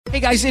Hey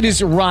guys, it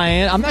is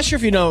Ryan. I'm not sure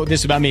if you know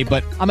this about me,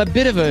 but I'm a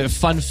bit of a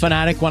fun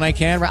fanatic when I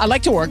can. I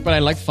like to work, but I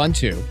like fun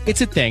too.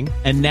 It's a thing.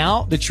 And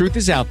now the truth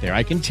is out there.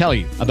 I can tell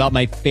you about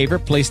my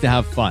favorite place to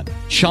have fun.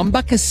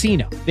 Chumba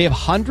Casino. They have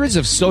hundreds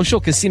of social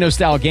casino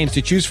style games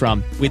to choose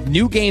from with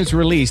new games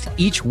released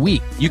each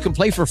week. You can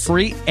play for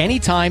free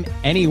anytime,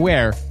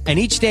 anywhere. And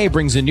each day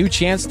brings a new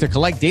chance to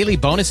collect daily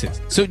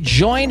bonuses. So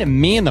join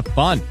me in the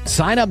fun.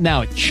 Sign up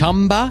now at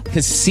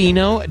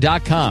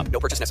ChumbaCasino.com. No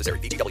purchase necessary.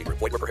 VGW.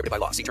 Void where prohibited by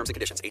law. See terms and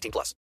conditions. 18+.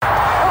 100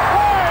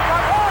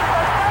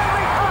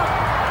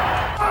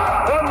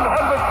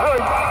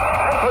 points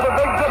for the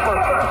Big Dipper.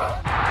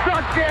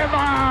 Struck him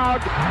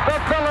out.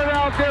 The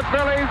Philadelphia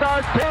Phillies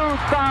are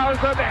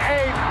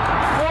 2008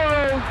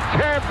 World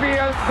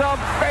Champions of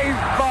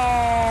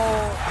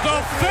Baseball.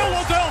 The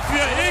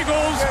Philadelphia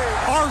Eagles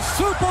are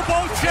Super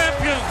Bowl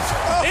champions.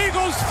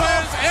 Eagles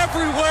fans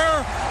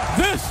everywhere,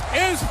 this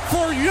is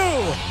for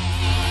you.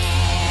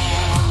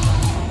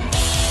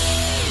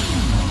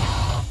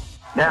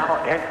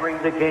 Now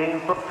entering the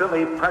game for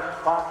Philly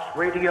Press Box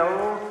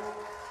Radio,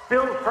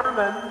 Bill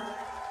Furman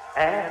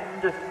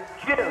and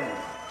Jim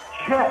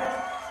Chet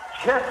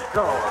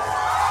Chesko.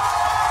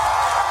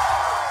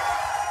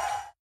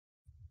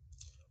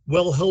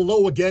 Well,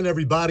 hello again,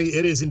 everybody.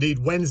 It is indeed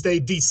Wednesday,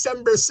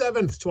 December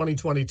 7th,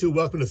 2022.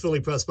 Welcome to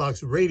Philly Press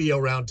Box Radio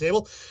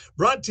Roundtable,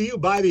 brought to you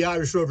by the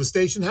Irish Rover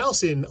Station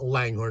House in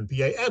Langhorne,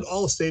 PA, and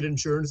Allstate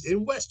Insurance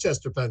in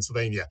Westchester,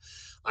 Pennsylvania.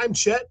 I'm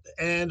Chet,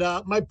 and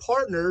my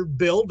partner,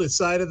 Bill,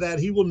 decided that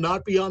he will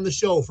not be on the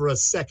show for a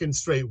second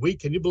straight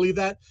week. Can you believe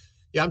that?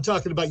 Yeah, I'm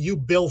talking about you,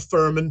 Bill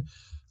Furman.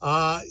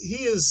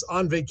 He is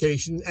on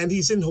vacation, and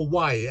he's in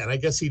Hawaii, and I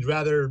guess he'd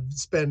rather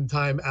spend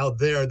time out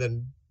there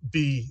than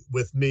be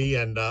with me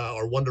and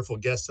our wonderful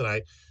guest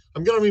tonight.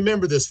 I'm going to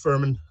remember this,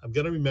 Furman. I'm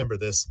going to remember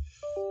this.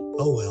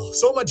 Oh, well,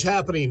 so much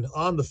happening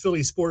on the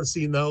Philly sports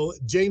scene, though.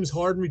 James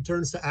Harden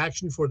returns to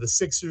action for the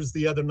Sixers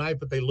the other night,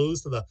 but they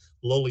lose to the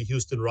lowly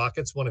Houston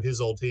Rockets, one of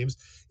his old teams.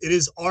 It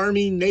is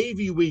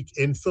Army-Navy week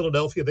in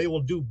Philadelphia. They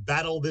will do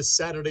battle this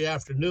Saturday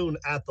afternoon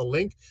at the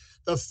Link.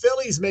 The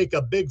Phillies make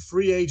a big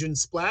free agent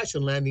splash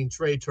in landing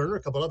Trea Turner,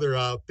 a couple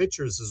other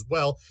pitchers as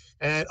well.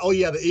 And, oh,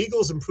 yeah, the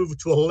Eagles improved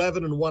to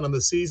 11-1 on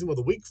the season with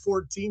a Week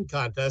 14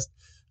 contest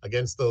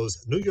against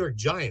those New York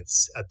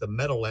Giants at the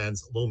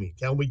Meadowlands looming.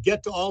 Can we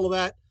get to all of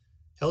that?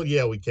 Hell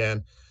yeah, we can.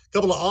 A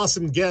couple of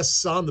awesome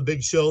guests on the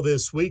big show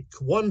this week.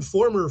 One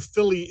former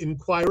Philly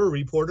Inquirer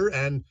reporter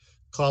and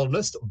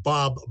columnist,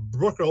 Bob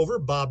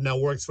Brookover. Bob now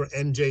works for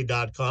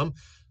NJ.com,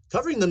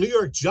 covering the New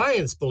York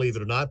Giants, believe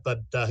it or not,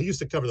 but he used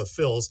to cover the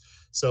Phils,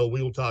 so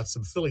we will talk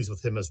some Phillies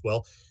with him as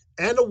well.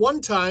 And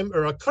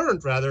a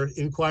current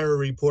Inquirer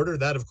reporter,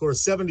 that, of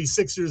course,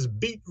 76ers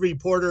beat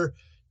reporter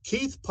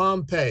KEITH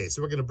Pompey.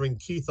 So we're going to bring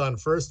Keith on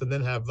first and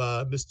then have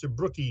Mr.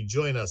 Brookie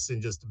join us in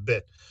just a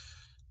bit.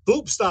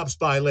 Boop stops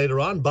by later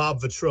on, Bob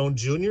Vitrone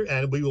Jr.,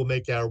 and we will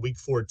make our Week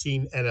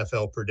 14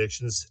 NFL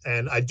predictions.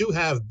 And I do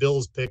have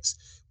Bill's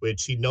picks,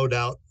 which he no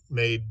doubt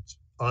made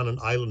on an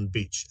island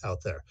beach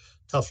out there.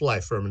 Tough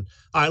life, Furman.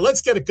 All right,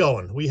 let's get it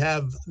going. We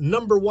have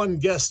number one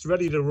guest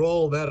ready to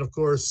roll. That, of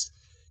course,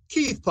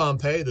 KEITH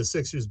Pompey, the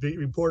Sixers beat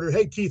reporter.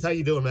 Hey, Keith, how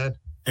you doing, man?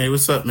 Hey,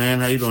 what's up, man?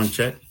 How you doing,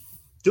 Chet?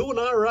 Doing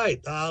all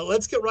right.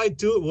 Let's get right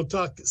to it. We'll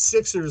talk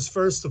Sixers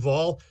first of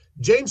all.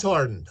 James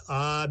Harden,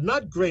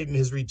 not great in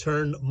his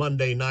return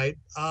Monday night.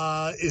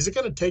 Is it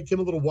going to take him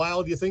a little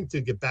while, do you think,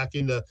 to get back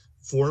into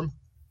form?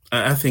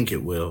 I think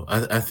it will.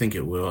 I think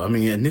it will. I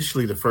mean,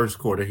 initially the first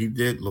quarter, he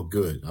did look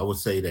good. I would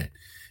say that.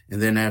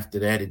 And then after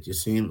that, it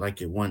just seemed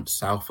like it went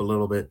south a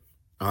little bit.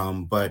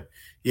 But,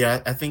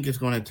 yeah, I think it's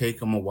going to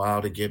take him a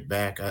while to get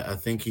back. I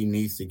think he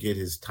needs to get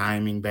his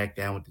timing back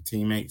down with the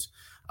teammates.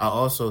 I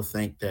also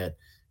think that,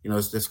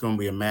 it's just going to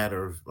be a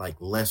matter of, like,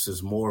 less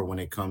is more when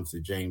it comes to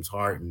James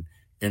Harden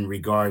in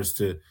regards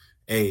to,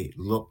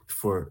 look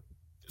for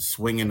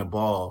swinging the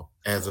ball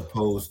as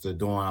opposed to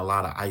doing a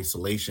lot of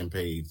isolation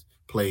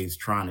plays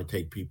trying to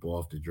take people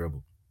off the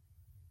dribble.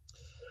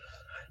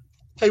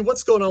 Hey,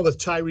 what's going on with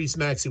Tyrese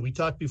Maxey? We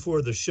talked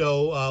before the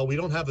show. We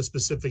don't have a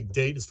specific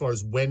date as far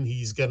as when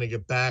he's going to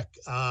get back.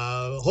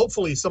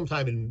 Hopefully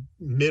sometime in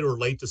mid or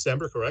late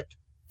December, correct?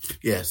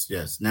 Yes.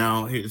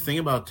 Now, the thing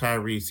about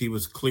Tyrese, he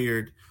was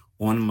cleared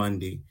on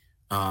Monday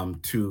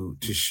to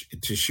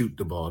shoot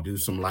the ball, do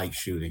some light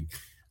shooting.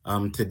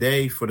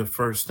 Today, for the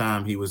first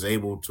time, he was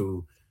able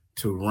to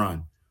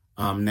run.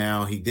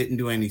 Now, he didn't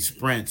do any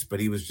sprints, but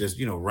he was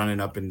just, running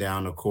up and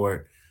down the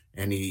court,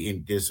 and he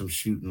did some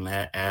shooting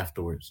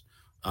afterwards.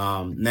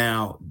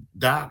 Now,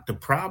 Doc, the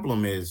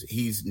problem is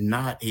he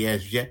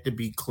has yet to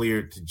be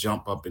cleared to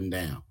jump up and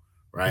down,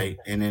 right?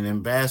 And then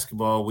in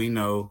basketball, we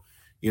know,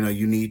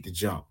 you need to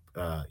jump.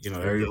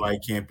 Everybody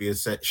can't be a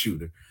set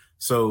shooter.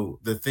 So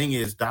the thing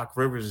is, Doc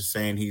Rivers is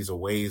saying he's a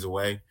ways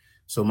away.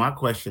 So my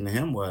question to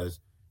him was,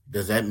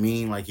 does that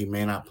mean like he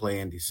may not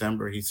play in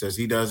December? He says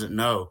he doesn't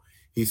know.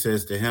 He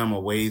says to him a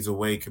ways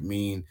away could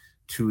mean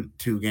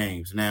two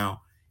games.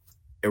 Now,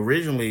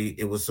 originally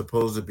it was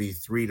supposed to be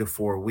 3 to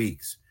 4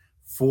 weeks.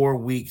 4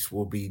 weeks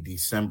will be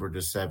December the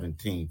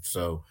 17th.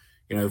 So,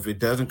 if it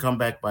doesn't come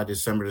back by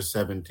December the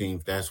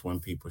 17th, that's when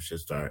people should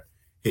start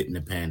hitting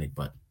the panic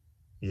button.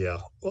 Yeah.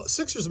 Well,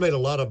 Sixers made a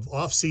lot of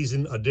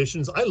off-season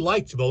additions. I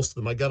liked most of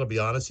them, I got to be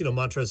honest.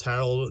 Montrezl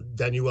Harrell,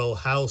 Danuel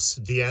House,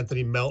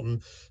 DeAnthony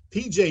Melton,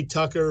 PJ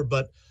Tucker.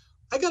 But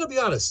I got to be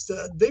honest,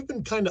 they've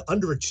been kind of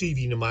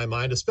underachieving in my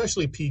mind,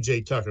 especially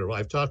PJ Tucker.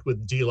 I've talked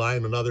with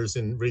D-Line and others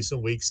in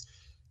recent weeks.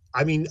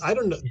 I mean,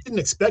 didn't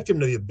expect him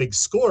to be a big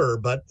scorer,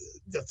 but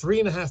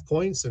 3.5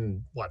 points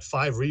and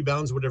 5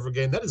 rebounds, whatever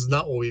game, that is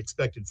not what we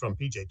expected from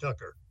PJ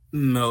Tucker.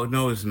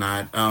 No, it's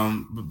not.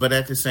 But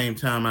at the same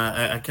time,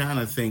 I kind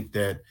of think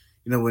that,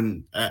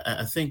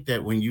 I think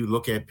that when you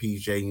look at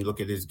PJ and you look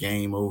at his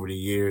game over the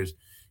years,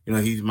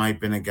 he might have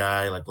been a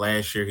guy like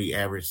last year, he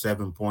averaged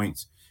 7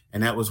 points,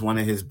 and that was one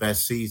of his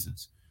best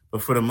seasons.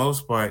 But for the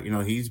most part,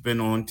 he's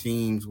been on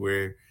teams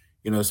where,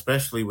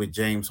 especially with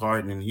James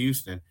Harden in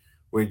Houston,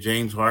 where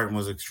James Harden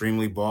was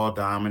extremely ball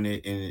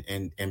dominant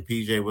and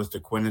PJ was the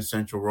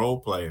quintessential role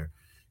player.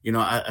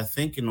 I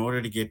think in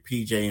order to get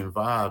PJ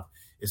involved,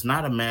 it's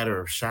not a matter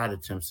of shot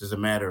attempts. It's a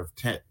matter of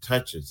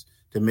touches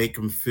to make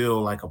him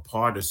feel like a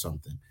part of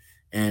something.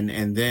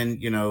 And then,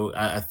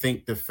 I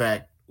think the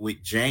fact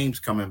with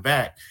James coming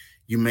back,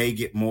 you may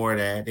get more of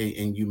that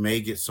and you may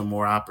get some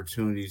more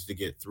opportunities to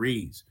get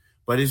threes.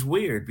 But it's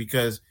weird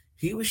because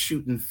he was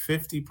shooting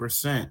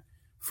 50%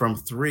 from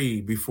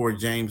three before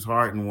James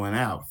Harden went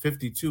out,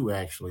 52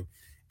 actually.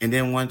 And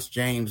then once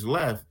James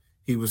left,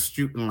 he was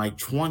shooting like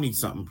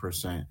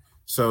 20-something%.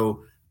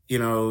 So,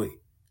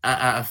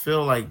 I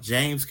feel like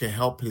James can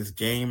help his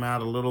game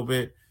out a little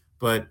bit,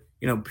 but,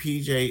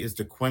 PJ is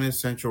the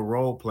quintessential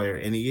role player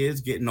and he is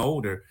getting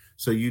older.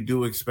 So you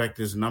do expect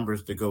his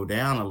numbers to go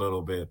down a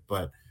little bit.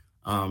 But,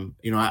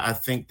 I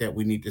think that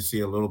we need to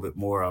see a little bit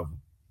more of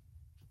him.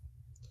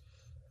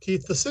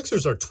 Keith, the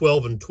Sixers are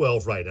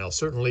 12-12 right now,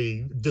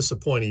 certainly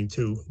disappointing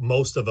to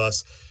most of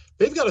us.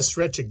 They've got a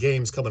stretch of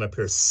games coming up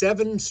here,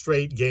 7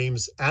 straight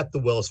games at the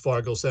Wells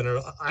Fargo Center.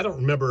 I don't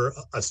remember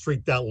a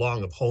streak that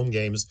long of home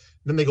games.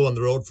 Then they go on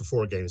the road for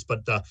 4 games.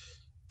 But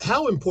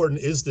how important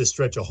is this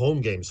stretch of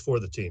home games for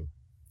the team?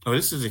 Oh,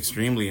 this is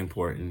extremely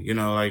important.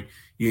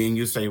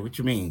 You say, what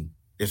you mean?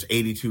 There's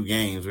 82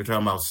 games. We're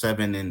talking about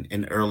 7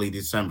 in early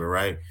December,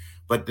 right?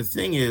 But the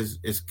thing is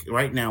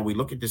right now we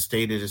look at the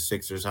state of the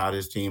Sixers, how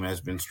this team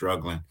has been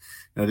struggling.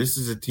 This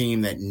is a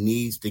team that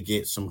needs to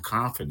get some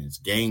confidence,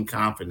 gain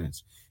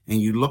confidence. And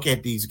you look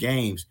at these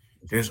games,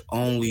 there's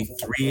only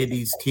 3 of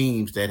these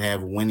teams that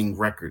have winning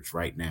records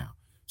right now.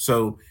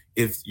 So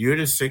if you're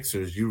the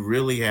Sixers, you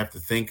really have to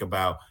think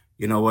about,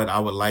 I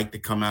would like to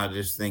come out of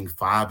this thing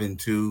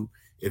 5-2,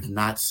 if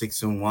not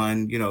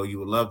 6-1. You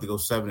would love to go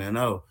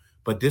 7-0.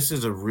 But this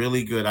is a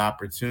really good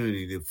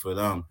opportunity for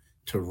them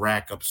to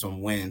rack up some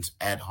wins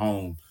at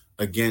home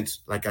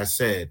against, like I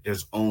said,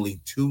 there's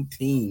only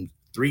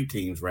 3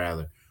 teams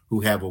rather,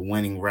 who have a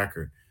winning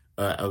record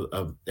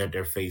that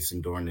they're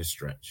facing during this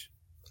stretch.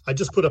 I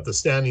just put up the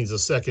standings a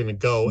second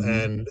ago,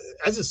 and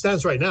as it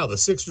stands right now, the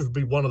Sixers would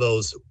be one of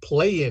those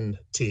play-in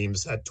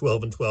teams at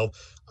 12-12.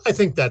 I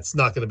think that's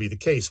not going to be the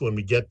case when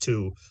we get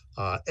to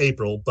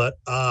April, but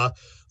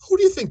who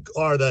do you think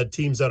are the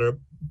teams that are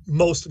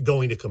most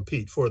going to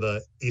compete for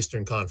the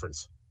Eastern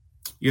Conference?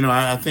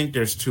 I think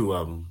there's 2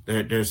 of them.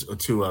 There's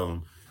 2 of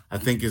them. I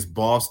think it's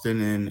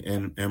Boston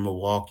and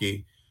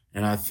Milwaukee.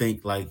 And I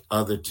think like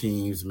other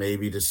teams,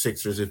 maybe the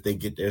Sixers, if they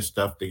get their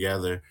stuff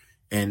together,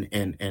 and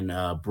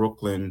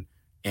Brooklyn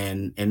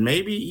and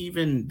maybe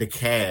even the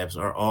Cavs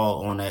are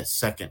all on that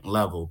second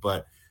level.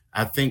 But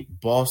I think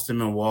Boston,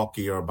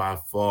 Milwaukee are by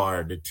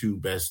far the 2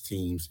 best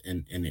teams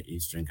in the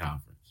Eastern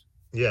Conference.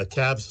 Yeah,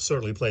 Cavs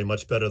certainly play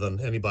much better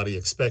than anybody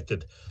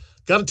expected.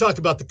 Got to talk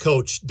about the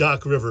coach,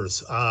 Doc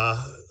Rivers.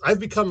 I've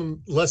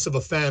become less of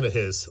a fan of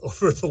his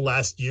over the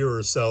last year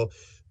or so.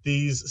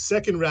 These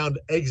second-round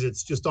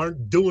exits just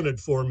aren't doing it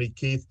for me,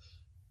 Keith.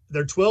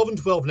 They're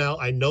 12-12 now.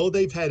 I know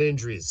they've had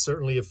injuries,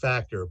 certainly a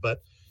factor,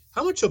 but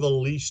how much of a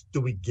leash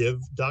do we give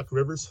Doc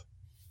Rivers?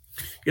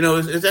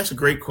 That's a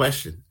great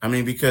question. I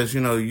mean, because,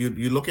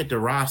 you look at the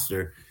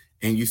roster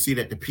and you see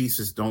that the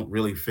pieces don't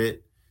really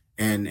fit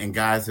and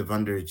guys have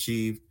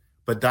underachieved.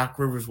 But Doc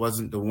Rivers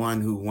wasn't the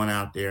one who went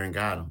out there and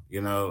got him,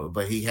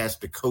 but he has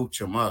to coach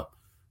him up.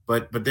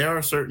 But there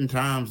are certain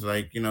times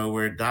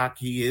where Doc,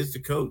 he is the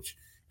coach.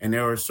 And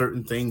there are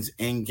certain things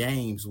in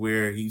games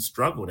where he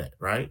struggled at,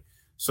 right?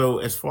 So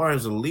as far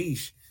as a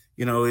leash,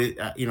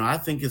 I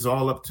think it's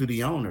all up to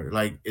the owner.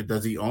 Like,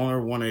 does the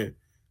owner want to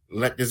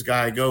let this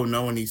guy go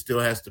knowing he still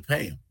has to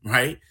pay him,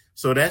 right?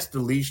 So that's the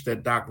leash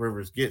that Doc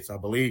Rivers gets, I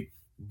believe.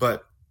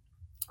 But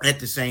at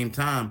the same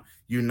time,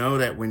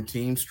 that when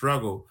teams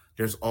struggle,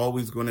 there's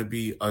always going to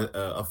be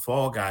a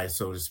fall guy,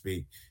 so to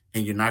speak.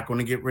 And you're not going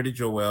to get rid of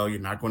Joel. You're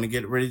not going to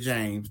get rid of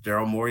James.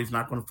 Daryl Morey's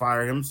not going to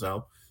fire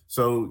himself.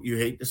 So you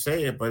hate to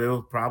say it, but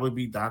it'll probably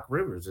be Doc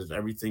Rivers if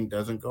everything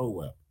doesn't go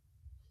well.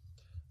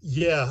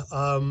 Yeah.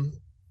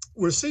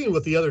 We're seeing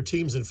what the other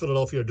teams in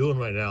Philadelphia are doing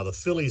right now. The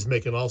Phillies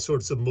making all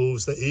sorts of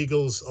moves. The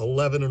Eagles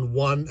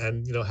 11-1,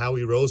 and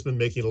Howie Roseman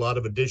making a lot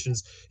of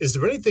additions. Is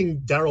there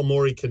anything Daryl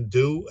Morey can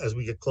do as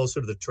we get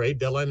closer to the trade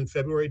deadline in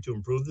February to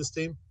improve this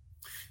team?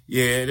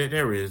 Yeah,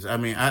 there is. I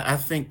mean, I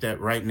think that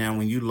right now,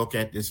 when you look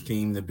at this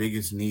team, the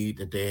biggest need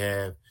that they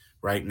have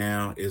right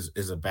now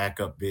is a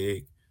backup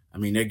big. I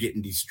mean, they're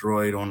getting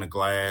destroyed on the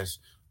glass.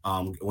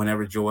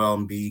 Whenever Joel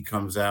Embiid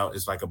comes out,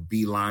 it's like a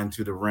beeline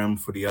to the rim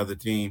for the other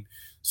team.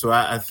 So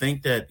I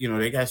think that,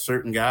 they got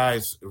certain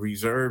guys,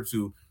 reserves,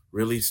 who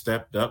really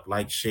stepped up,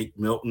 like Shake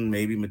Milton,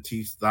 maybe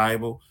Matisse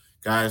Thybulle,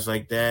 guys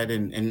like that.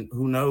 And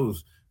who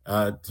knows,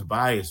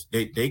 Tobias,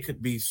 they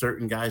could be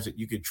certain guys that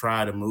you could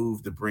try to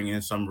move to bring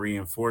in some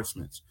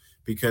reinforcements,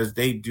 because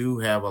they do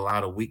have a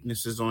lot of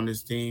weaknesses on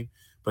this team.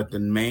 But the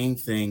main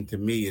thing to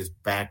me is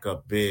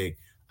backup big.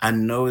 I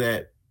know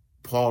that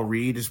Paul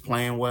Reed is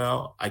playing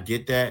well. I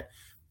get that.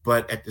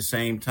 But at the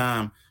same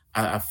time,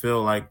 I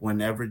feel like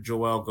whenever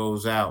Joel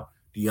goes out,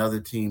 the other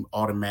team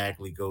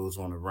automatically goes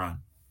on a run.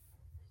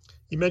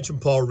 You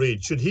mentioned Paul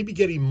Reed. Should he be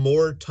getting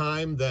more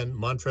time than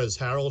Montrezl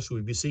Harrell? Should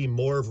we be seeing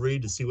more of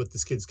Reed to see what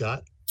this kid's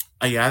got?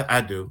 Yeah,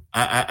 I do.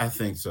 I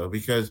think so,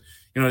 because,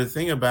 the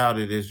thing about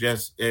it is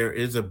just there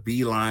is a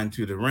beeline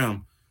to the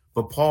rim,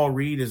 but Paul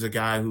Reed is a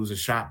guy who's a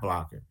shot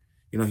blocker.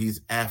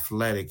 He's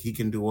athletic. He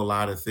can do a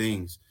lot of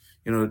things.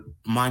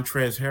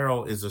 Montrezl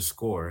Harrell is a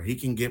scorer. He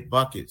can get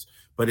buckets,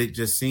 but it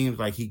just seems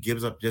like he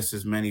gives up just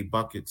as many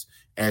buckets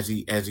as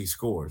he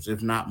scores,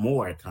 if not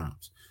more at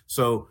times.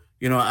 So,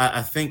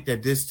 I think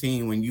that this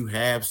team, when you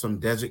have some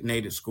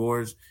designated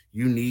scorers,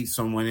 you need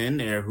someone in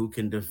there who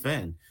can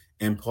defend,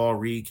 and Paul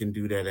Reed can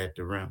do that at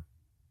the rim.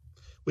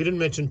 We didn't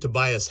mention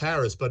Tobias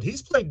Harris, but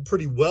he's played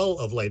pretty well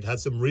of late, had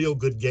some real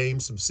good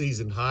games, some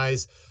season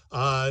highs.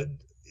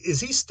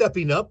 Is he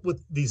stepping up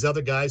with these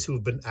other guys who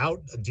have been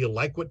out? Do you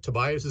like what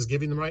Tobias is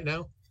giving them right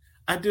now?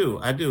 I do.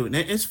 And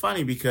it's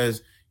funny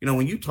because,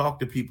 when you talk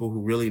to people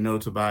who really know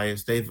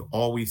Tobias, they've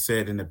always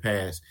said in the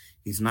past,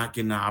 he's not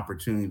getting an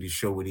opportunity to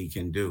show what he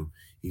can do.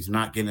 He's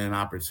not getting an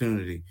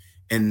opportunity.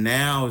 And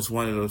now it's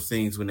one of those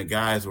things, when the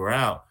guys were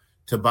out,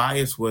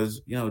 Tobias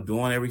was,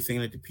 doing everything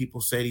that the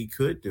people said he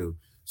could do.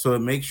 So it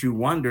makes you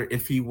wonder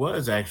if he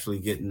was actually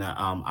getting the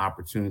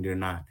opportunity or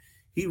not.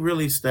 He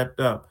really stepped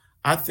up.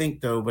 I think,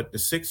 though, but the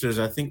Sixers,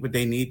 I think what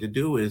they need to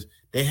do is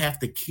they have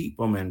to keep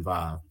him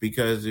involved,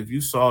 because if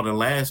you saw the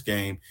last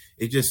game,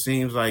 it just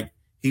seems like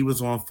he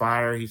was on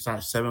fire. He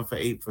shot 7 for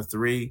 8 for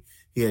 3.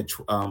 He had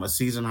a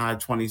season high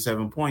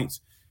 27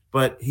 points,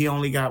 but he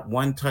only got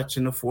one touch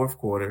in the fourth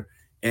quarter,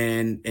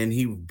 and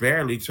he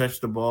barely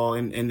touched the ball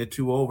in the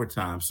 2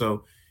 overtimes.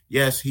 So,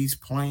 yes, he's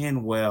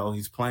playing well.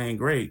 He's playing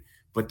great,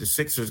 but the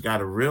Sixers got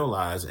to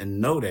realize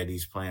and know that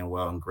he's playing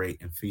well and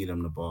great and feed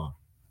him the ball.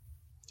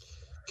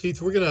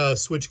 Keith, we're going to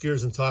switch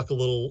gears and talk a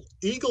little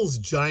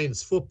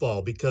Eagles-Giants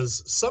football,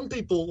 because some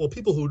people,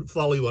 people who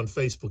follow you on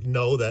Facebook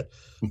know that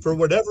for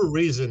whatever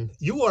reason,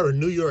 you are a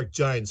New York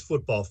Giants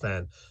football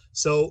fan.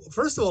 So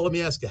first of all, let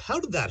me ask you, how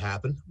did that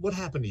happen? What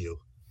happened to you?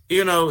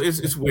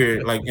 It's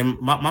weird. Like, and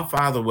my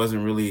father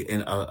wasn't really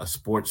a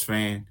sports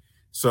fan.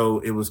 So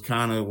it was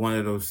kind of one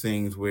of those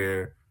things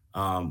where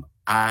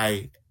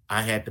I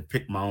had to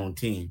pick my own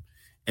team.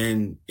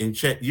 And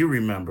Chet, you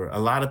remember, a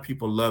lot of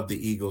people love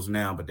the Eagles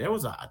now, but there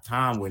was a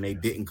time when they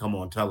didn't come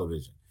on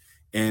television.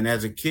 And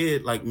as a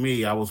kid like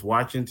me, I was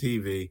watching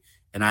TV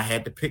and I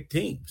had to pick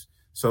teams.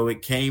 So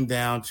it came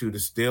down to the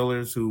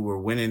Steelers, who were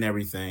winning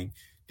everything,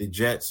 the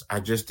Jets, I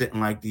just didn't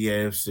like the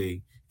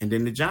AFC, and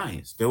then the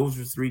Giants. Those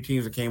were 3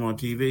 teams that came on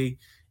TV,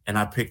 and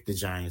I picked the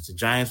Giants. The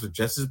Giants were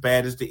just as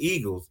bad as the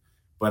Eagles,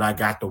 but I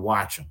got to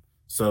watch them.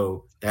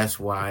 So that's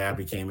why I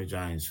became a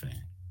Giants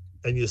fan.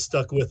 And you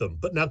stuck with them.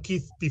 But now,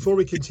 Keith, before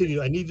we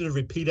continue, I need you to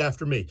repeat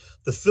after me.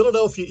 The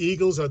Philadelphia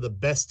Eagles are the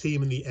best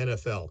team in the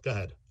NFL. Go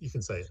ahead. You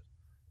can say it.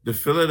 The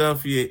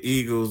Philadelphia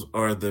Eagles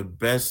are the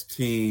best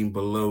team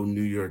below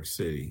New York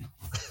City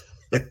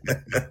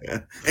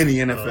in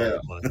the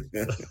NFL.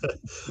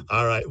 Oh,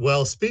 all right.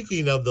 Well,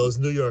 speaking of those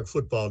New York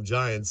Football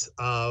Giants,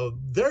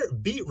 their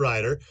beat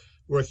writer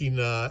working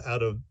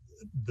out of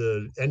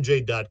the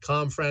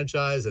NJ.com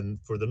franchise and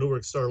for the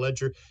Newark Star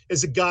Ledger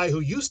is a guy who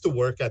used to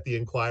work at the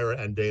Inquirer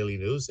and Daily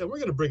News, and we're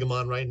going to bring him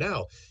on right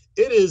now.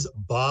 It is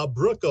Bob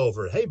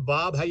Brookover. Hey,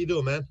 Bob, how you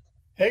doing, man?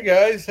 Hey,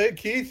 guys. Hey,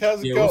 Keith.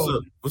 How's it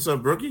going? What's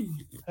up, Brookie?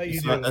 How you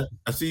doing?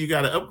 I see you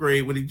got an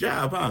upgrade with a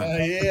job, huh?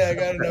 Yeah, I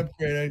got an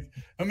upgrade.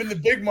 I'm in the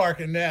big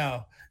market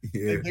now.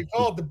 Yeah. They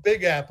call it the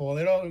Big Apple.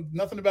 They don't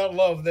nothing about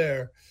love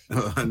there.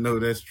 Oh, I know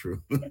that's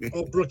true.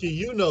 Well, Brookie,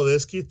 you know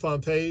this. Keith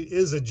Pompey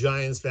is a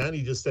Giants fan.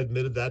 He just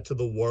admitted that to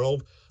the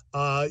world.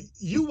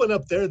 You went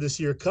up there this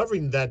year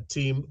covering that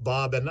team,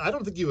 Bob, and I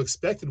don't think you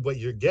expected what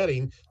you're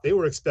getting. They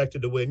were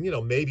expected to win,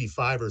 maybe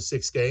 5 or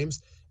 6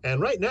 games. And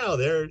right now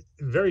they're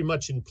very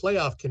much in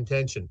playoff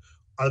contention.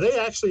 Are they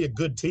actually a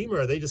good team,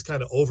 or are they just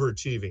kind of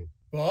overachieving?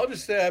 Well, I'll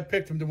just say I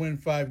picked them to win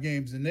 5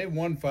 games, and they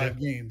won 5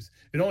 games.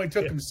 It only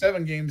took them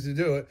 7 games to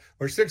do it,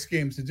 or 6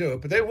 games to do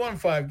it, but they won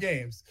 5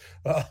 games.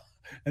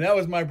 And that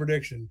was my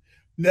prediction.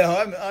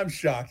 No, I'm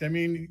shocked. I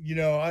mean,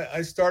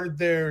 I started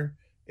there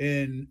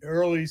in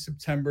early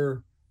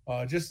September,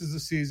 just as the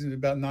season,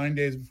 about 9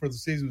 days before the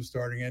season was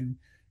starting, and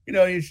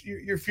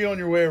you're feeling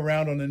your way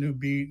around on a new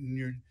beat, and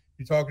you're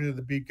talking to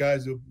the beat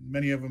guys, who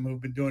many of them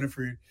who've been doing it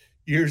for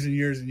years and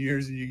years and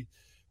years, and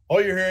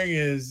all you're hearing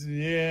is,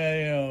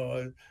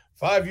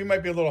 5. You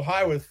might be a little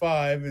high with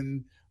 5,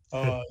 and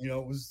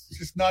it was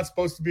just not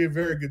supposed to be a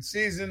very good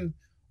season.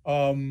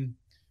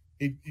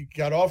 He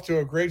got off to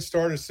a great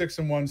start, a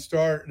 6-1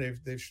 start.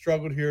 They've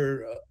struggled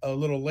here a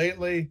little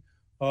lately,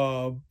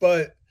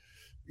 but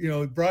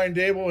Brian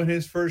Dable in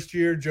his first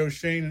year, Joe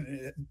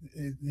Shane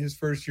in his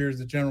first year as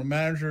the general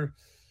manager,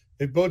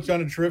 they've both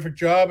done a terrific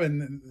job,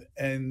 and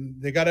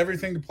they got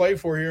everything to play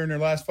for here in their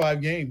last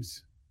 5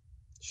 games.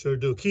 Sure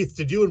do. Keith,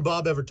 did you and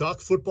Bob ever talk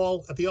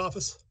football at the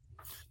office?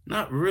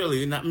 Not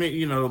really. Not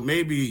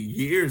maybe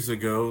years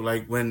ago,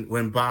 like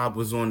when Bob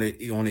was on the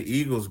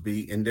Eagles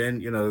beat, and then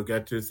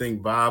got to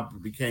think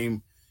Bob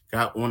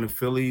got on the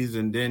Phillies,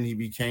 and then he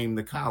became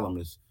the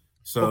columnist.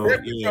 So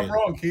correct me if I'm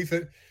wrong, Keith.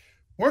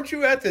 Weren't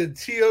you at the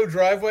TO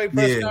driveway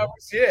press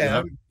conference?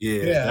 Yeah,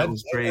 that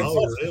was crazy.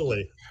 Oh,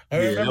 really? I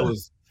remember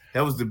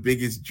that was the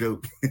biggest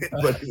joke,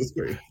 but it was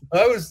great.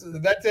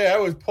 That day I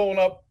was pulling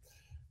up.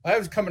 I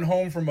was coming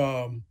home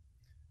from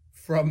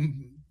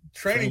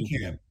training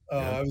camp.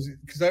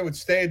 Because I would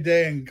stay a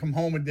day and come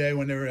home a day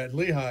when they were at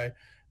Lehigh,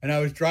 and I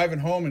was driving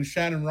home, and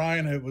Shannon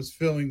Ryan was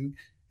filling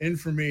in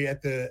for me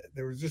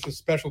there was just a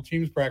special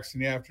teams practice in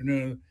the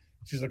afternoon.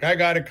 She's like, I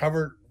got it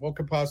covered. What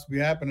could possibly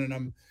happen? And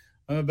I'm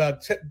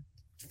about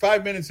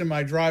 5 minutes in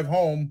my drive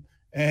home,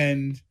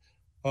 and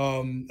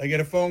I get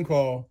a phone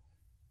call.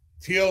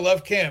 T.O.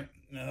 left camp.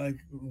 And I'm like,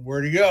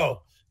 where'd he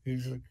go?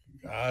 He's like,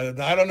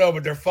 I don't know,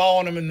 but they're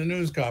following him in the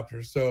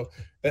newscopter. So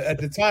at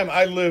the time,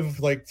 I lived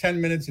like 10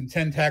 minutes and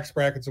 10 tax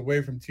brackets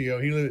away from T.O.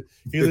 He lived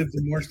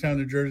in Morristown,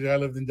 New Jersey. I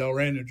lived in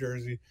Delray, New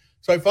Jersey.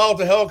 So I followed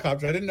the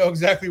helicopter. I didn't know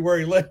exactly where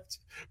he lived,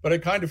 but I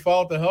kind of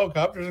followed the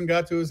helicopters and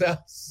got to his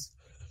house.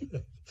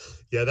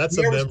 Yeah, that's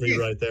a memory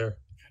right there.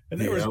 And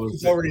they were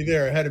already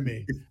there ahead of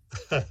me.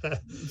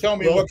 Tell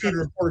me what kind of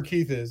reporter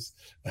Keith is.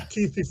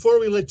 Keith, before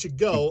we let you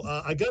go,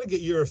 I got to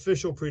get your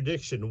official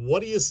prediction.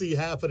 What do you see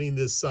happening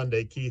this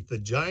Sunday, Keith? The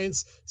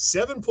Giants,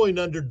 7-point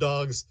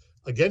underdogs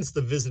against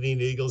the visiting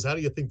Eagles. How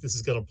do you think this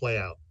is going to play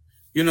out?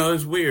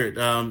 It's weird.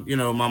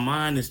 My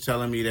mind is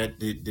telling me that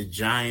the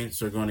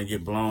Giants are going to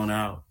get blown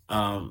out.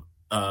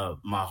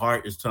 My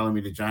heart is telling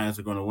me the Giants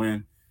are going to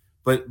win.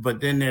 But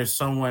then there's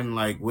someone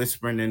like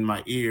whispering in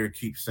my ear,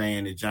 keeps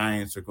saying the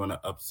Giants are going to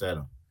upset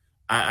them.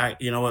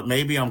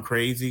 Maybe I'm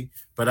crazy,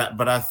 but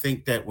I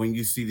think that when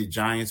you see the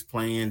Giants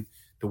playing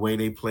the way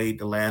they played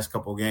the last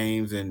couple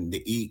games, and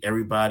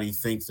everybody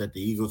thinks that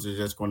the Eagles are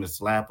just going to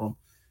slap them,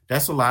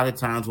 that's a lot of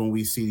times when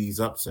we see these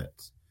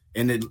upsets.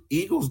 And the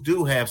Eagles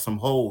do have some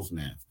holes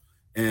now,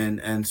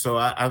 and so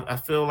I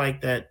feel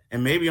like that.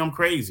 And maybe I'm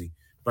crazy,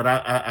 but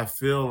I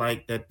feel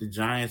like that the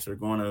Giants are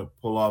going to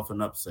pull off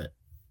an upset.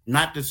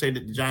 Not to say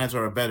that the Giants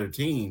are a better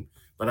team,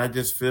 but I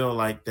just feel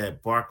like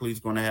that Barkley's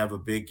going to have a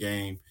big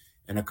game,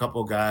 and a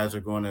couple guys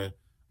are going to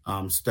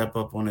step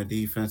up on the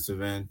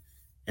defensive end,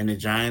 and the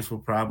Giants will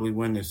probably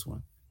win this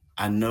one.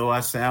 I know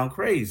I sound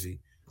crazy,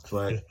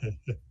 but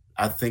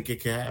I think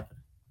it can happen.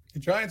 The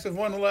Giants have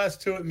won the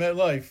last 2 at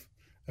MetLife.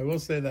 I will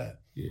say that.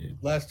 Yeah.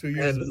 Last 2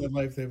 years at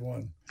MetLife, they've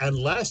won. And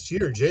last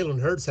year, Jalen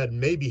Hurts had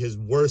maybe his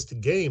worst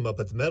game up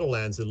at the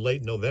Meadowlands in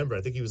late November.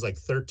 I think he was like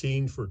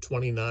 13 for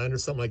 29 or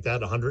something like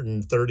that,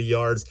 130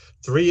 yards,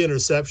 3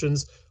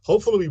 interceptions.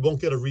 Hopefully we won't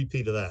get a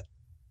repeat of that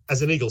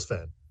as an Eagles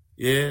fan.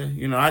 Yeah,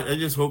 I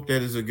just hope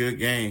that it's a good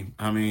game.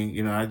 I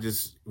mean, I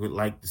just would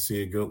like to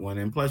see a good one.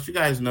 And plus, you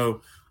guys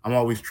know I'm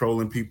always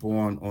trolling people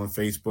on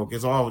Facebook.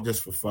 It's all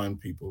just for fun,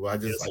 people. I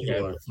just like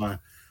having fun.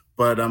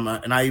 But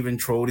and I even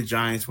troll the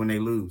Giants when they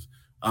lose.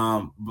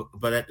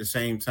 But at the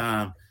same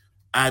time,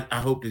 I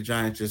hope the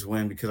Giants just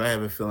win, because I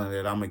have a feeling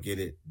that I'm gonna get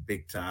it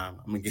big time.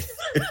 I'm gonna get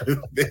it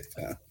big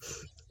time.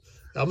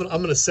 I'm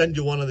gonna send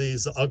you one of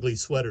these ugly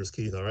sweaters,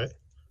 Keith. All right.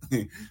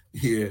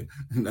 Yeah.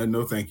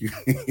 No, thank you.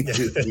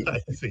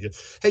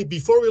 Hey,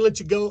 before we let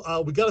you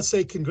go, we got to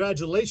say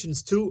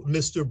congratulations to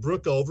Mr.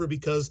 Brookover,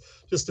 because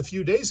just a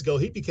few days ago,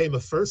 he became a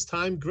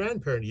first-time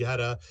grandparent. You had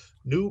a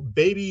new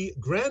baby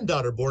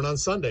granddaughter born on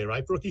Sunday,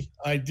 right, Brookie?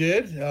 I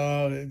did.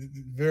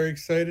 Very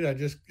excited. I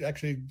just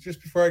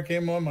before I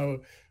came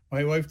on,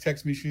 my wife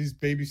texted me she's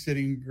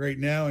babysitting right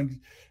now,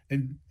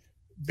 and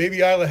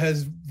baby Isla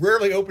has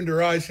rarely opened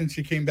her eyes since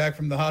she came back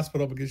from the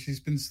hospital, because she's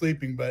been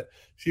sleeping, but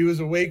she was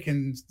awake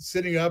and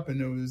sitting up, and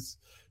it was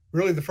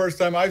really the first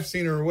time I've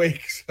seen her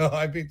awake. So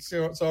I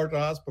saw her at the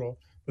hospital,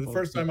 but the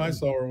first time I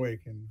saw her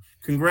awake. And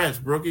congrats,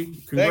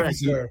 Brookie. Congrats.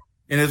 Thank you, sir.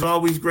 And it's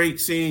always great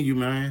seeing you,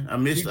 man. I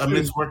miss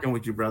working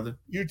with you, brother.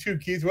 You too,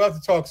 Keith. We'll have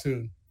to talk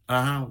soon.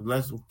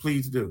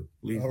 Please do.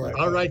 Please.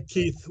 All right,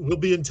 Keith. We'll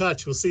be in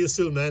touch. We'll see you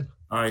soon, man.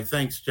 All right.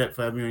 Thanks, Chet,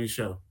 for having me on your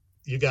show.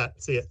 You got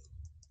it. See ya.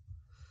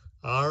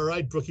 All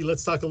right, Brookie,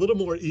 let's talk a little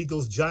more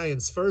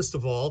Eagles-Giants. First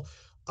of all,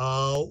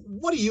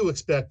 What do you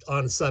expect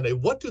on Sunday?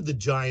 What do the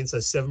Giants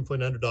as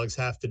 7-point underdogs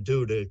have to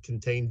do to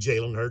contain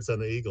Jalen Hurts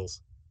and the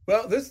Eagles?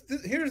 Well,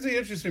 here's the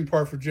interesting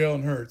part for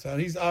Jalen Hurts.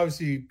 He's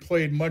obviously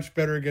played much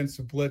better against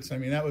the blitz. I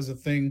mean, that was a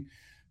thing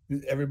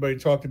everybody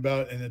talked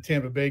about in the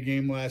Tampa Bay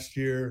game last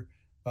year.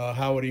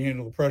 How would he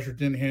handle the pressure?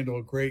 Didn't handle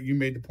it great. You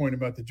made the point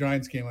about the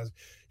Giants game.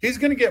 He's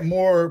going to get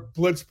more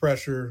blitz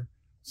pressure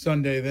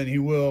Sunday than he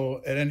will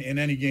in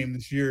any game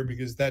this year,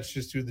 because that's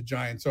just who the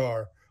Giants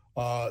are.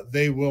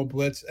 They will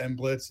blitz and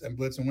blitz and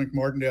blitz. And Wink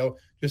Martindale,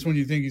 just when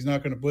you think he's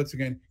not going to blitz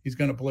again, he's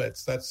going to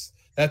blitz. That's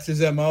his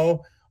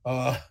MO.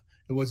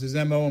 It was his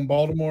MO in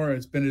Baltimore.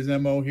 It's been his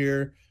MO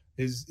here.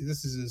 This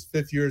is his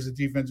 5th year as a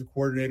defensive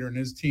coordinator, and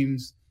his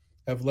teams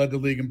have led the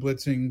league in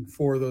blitzing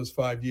 4 of those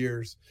 5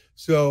 years.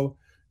 So,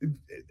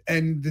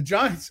 and the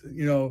Giants,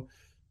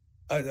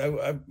 I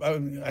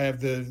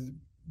have the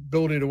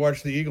ability to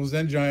watch the Eagles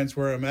and Giants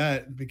where I'm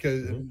at,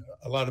 because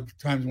a lot of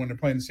times when they're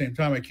playing the same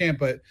time, I can't.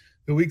 But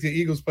the week the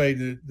Eagles played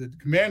the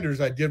Commanders,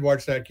 I did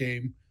watch that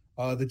game.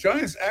 The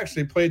Giants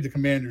actually played the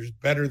Commanders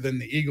better than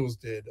the Eagles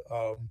did.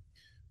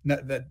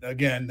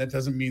 That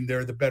doesn't mean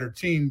they're the better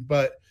team,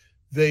 but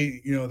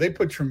they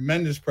put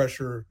tremendous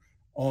pressure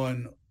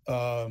on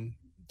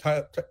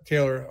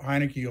Taylor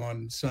Heineke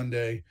on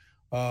Sunday.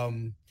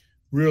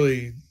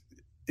 Really,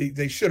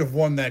 they should have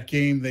won that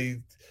game.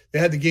 They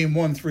had the game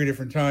won 3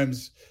 different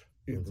times.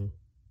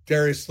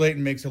 Darius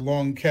Slayton makes a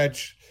long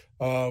catch.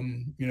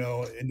 In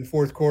the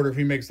 4th quarter, if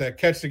he makes that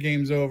catch, the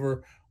game's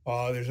over.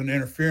 There's an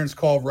interference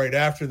call right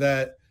after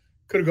that.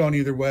 Could have gone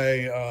either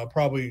way.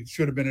 Probably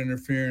should have been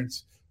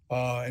interference.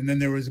 And then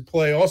there was a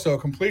play, also a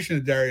completion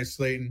of Darius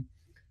Slayton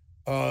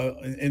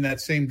in that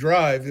same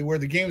drive, where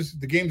the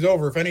game's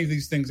over if any of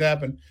these things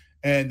happen,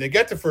 and they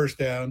get the first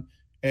down,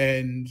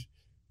 and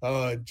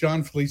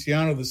John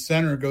Feliciano, the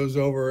center, goes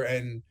over,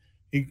 and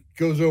he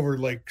goes over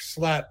like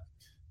slap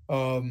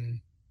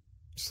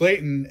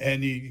Slayton,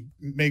 and he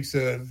makes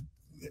a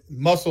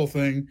muscle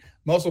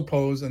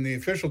pose, and the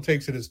official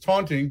takes it as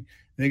taunting, and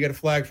they get a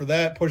flag for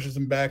that, pushes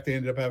them back. They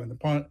ended up having to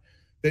punt.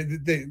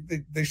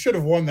 They should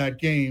have won that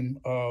game.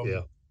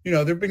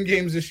 There have been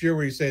games this year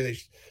where you say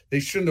they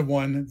shouldn't have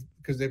won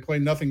because they play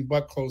nothing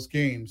but close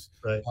games,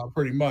 right?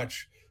 Pretty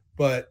much.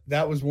 But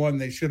that was one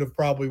they should have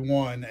probably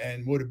won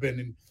and would have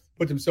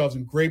put themselves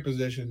in great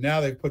position. Now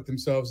they've put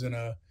themselves in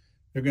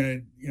they're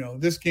going to,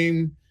 this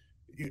game,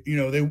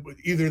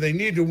 they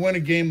need to win a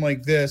game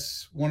like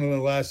this, one of the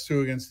last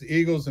 2 against the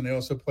Eagles, and they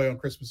also play on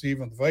Christmas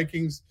Eve on the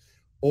Vikings,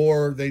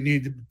 or they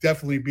need to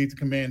definitely beat the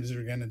Commanders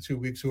again in 2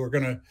 weeks,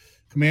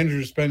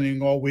 Commanders are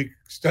spending all week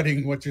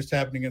studying what just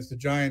happened against the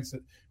Giants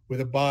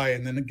with a bye,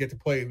 and then get to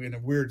play in a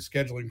weird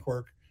scheduling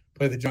quirk,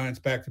 play the Giants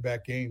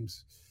back-to-back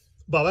games.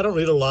 Bob, I don't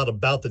read a lot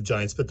about the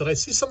Giants, but did I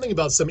see something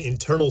about some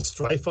internal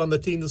strife on the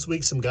team this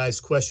week? Some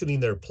guys questioning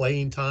their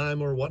playing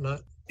time or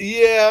whatnot?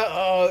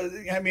 Yeah,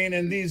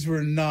 and these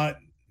were not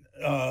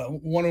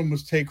one of them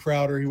was Tay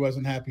Crowder. He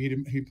wasn't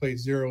happy. He played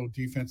 0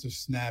 defensive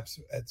snaps.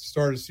 At the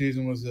start of the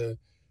season was a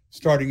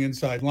starting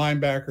inside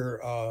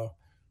linebacker.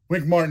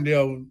 Wink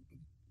Martindale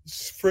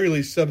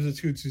freely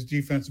substitutes his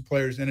defensive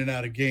players in and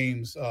out of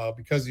games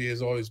because he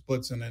is always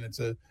blitzing, and it's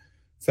a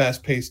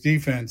fast-paced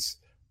defense.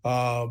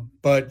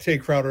 But Tay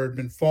Crowder had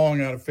been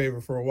falling out of favor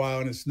for a while,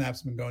 and his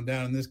snaps have been going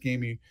down. In this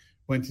game, he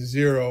went to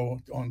 0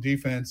 on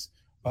defense.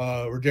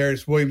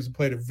 Rodarius Williams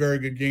played a very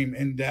good game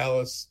in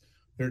Dallas.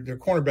 Their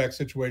cornerback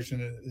situation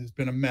has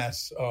been a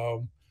mess.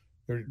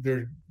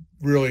 They're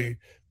really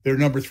their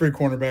number 3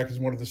 cornerback is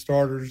one of the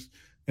starters.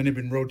 Then they've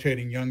been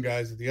rotating young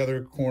guys at the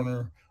other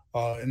corner.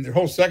 And their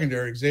whole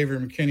secondary, Xavier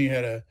McKinney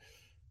had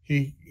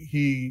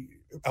he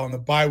on the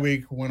bye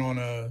week went on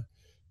a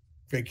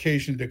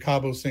vacation to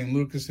Cabo San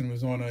Lucas and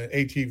was on an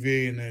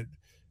ATV, and it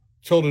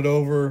tilted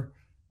over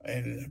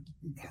and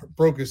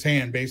broke his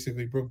hand,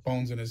 basically broke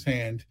bones in his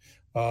hand.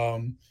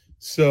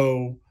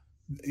 So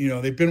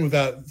they've been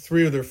without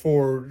 3 of their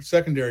 4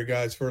 secondary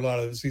guys for a lot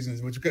of the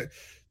seasons, which is good.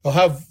 They'll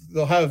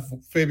have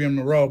Fabian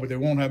Moreau, but they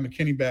won't have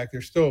McKinney back.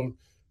 They're still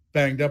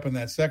banged up in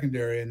that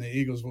secondary, and the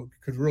Eagles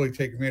could really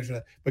take advantage of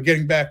that. But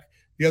getting back,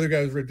 the other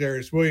guy was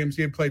Rodarius Williams.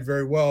 He had played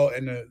very well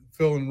in the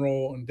fill-in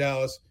role in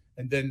Dallas,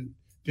 and then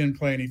didn't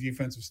play any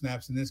defensive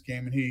snaps in this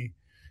game. And he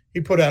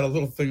put out a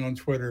little thing on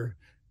Twitter.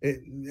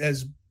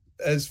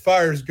 As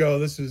fires go,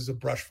 this is a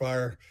brush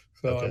fire,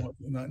 so okay.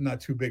 Not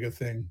too big a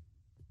thing.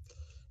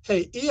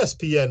 Hey,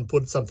 ESPN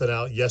put something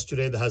out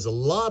yesterday that has a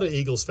lot of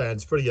Eagles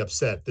fans pretty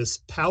upset. This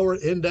power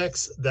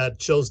index that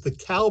shows the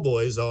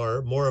Cowboys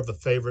are more of a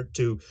favorite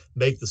to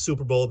make the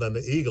Super Bowl than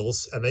the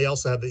Eagles. And they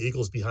also have the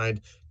Eagles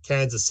behind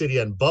Kansas City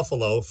and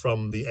Buffalo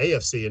from the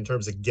AFC in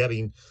terms of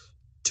getting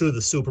to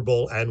the Super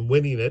Bowl and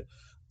winning it.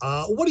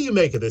 What do you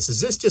make of this? Is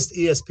this just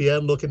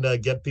ESPN looking to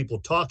get people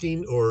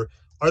talking, or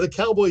are the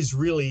Cowboys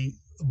really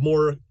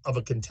more of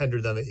a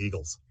contender than the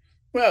Eagles?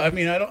 Well,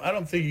 I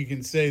don't think you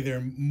can say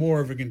they're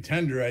more of a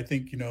contender. I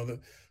think,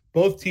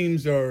 both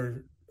teams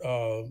are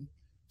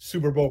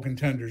Super Bowl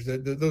contenders.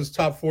 Those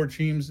top 4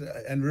 teams,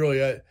 and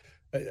really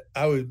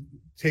I would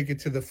take it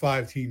to the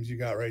 5 teams you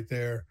got right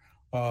there.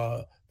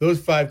 Those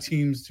 5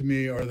 teams to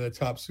me are the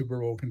top Super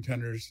Bowl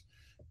contenders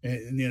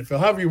in the NFL.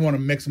 However you want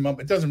to mix them up,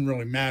 it doesn't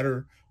really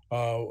matter.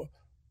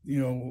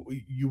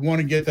 You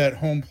want to get that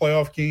home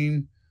playoff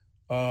game,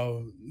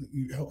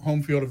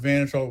 home field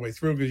advantage all the way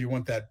through because you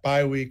want that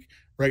bye week.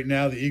 Right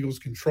now, the Eagles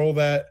control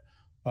that.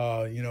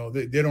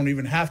 They don't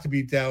even have to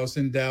beat Dallas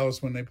in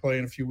Dallas when they play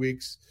in a few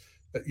weeks.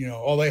 But,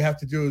 all they have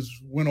to do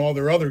is win all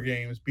their other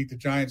games, beat the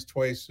Giants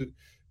twice.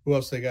 Who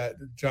else they got?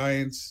 The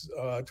Giants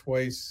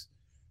twice,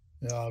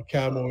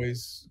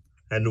 Cowboys.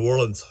 And New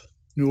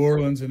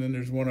Orleans. And then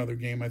there's one other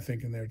game I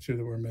think in there too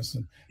that we're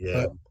missing.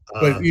 Yeah.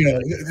 But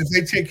if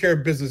they take care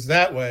of business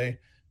that way,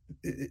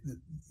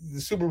 the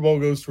Super Bowl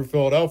goes through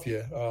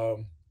Philadelphia.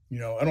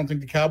 I don't think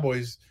the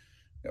Cowboys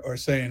are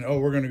saying, "Oh,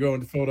 we're going to go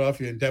into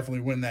Philadelphia and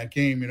definitely win that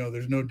game."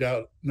 There's no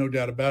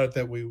doubt about it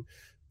that we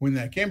win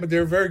that game. But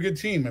they're a very good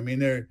team. I mean,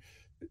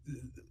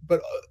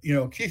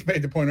 Keith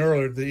made the point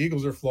earlier. The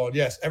Eagles are flawed.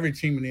 Yes, every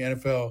team in the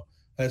NFL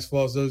has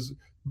flaws. Those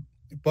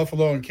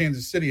Buffalo and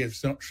Kansas City have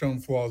shown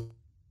flaws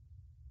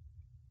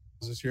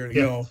this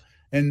year.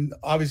 And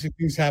obviously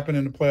things happen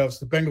in the playoffs.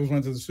 The Bengals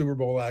went to the Super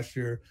Bowl last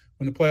year.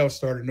 When the playoffs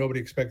started, nobody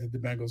expected the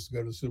Bengals to go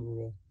to the Super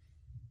Bowl.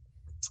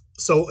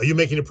 So are you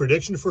making a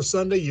prediction for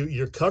Sunday?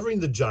 You're covering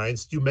the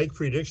Giants. Do you make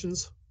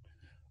predictions?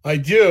 I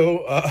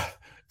do.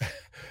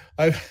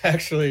 I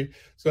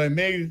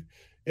made,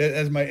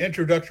 as my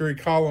introductory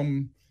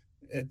column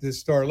at the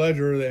Star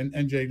Ledger and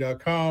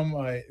NJ.com,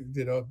 I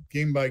did a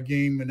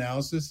game-by-game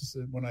analysis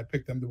when I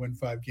picked them to win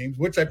 5 games,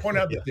 which I point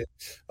out they did.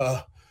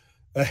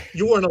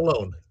 You weren't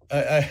alone.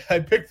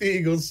 I picked the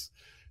Eagles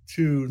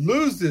to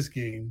lose this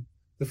game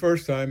the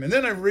first time, and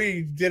then I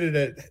redid it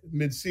at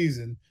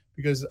midseason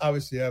because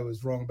obviously I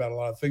was wrong about a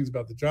lot of things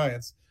about the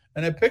Giants,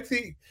 and I've picked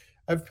the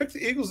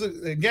Eagles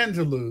again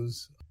to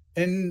lose.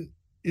 And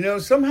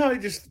somehow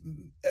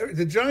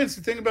the Giants.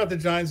 The thing about the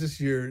Giants this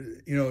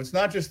year, it's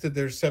not just that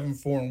they're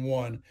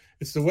 7-4-1;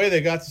 it's the way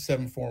they got to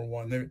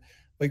 7-4-1. They're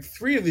like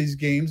 3 of these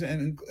games,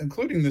 and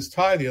including this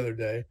tie the other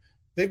day.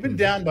 They've been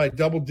down by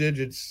double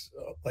digits,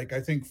 I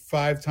think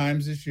 5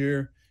 times this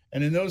year.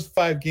 And in those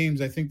 5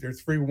 games, I think they're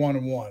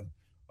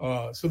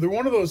 3-1-1. So they're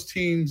one of those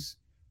teams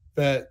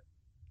that,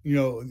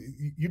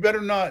 you better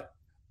not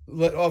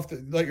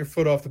let your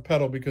foot off the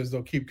pedal because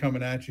they'll keep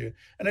coming at you.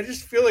 And I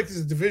just feel like this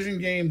is a division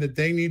game that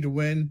they need to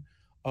win.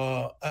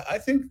 I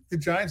think the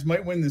Giants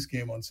might win this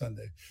game on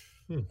Sunday.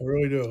 I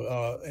really do.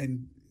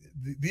 And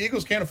the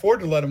Eagles can't afford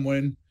to let them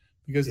win.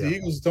 Because the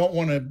Eagles don't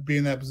want to be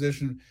in that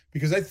position.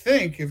 Because I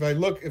think if I've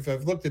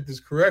looked at this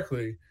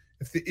correctly,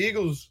 if the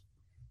Eagles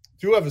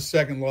do have a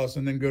second loss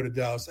and then go to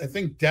Dallas, I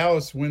think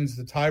Dallas wins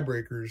the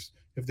tiebreakers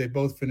if they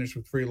both finish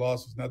with 3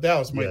 losses. Now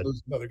Dallas might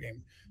lose another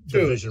game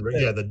too.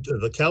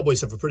 The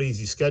Cowboys have a pretty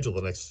easy schedule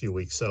the next few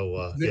weeks.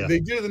 So they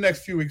do the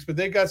next few weeks, but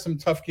they got some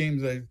tough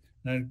games. I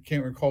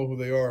can't recall who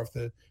they are off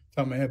the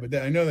top of my head, but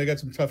I know they got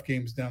some tough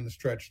games down the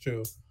stretch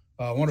too.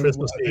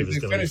 They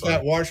finished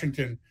at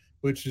Washington,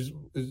 which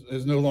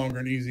is no longer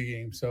an easy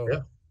game. So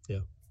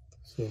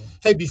So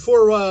hey,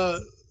 before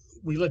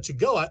we let you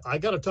go, I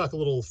got to talk a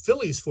little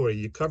Phillies for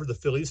you. You covered the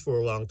Phillies for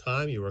a long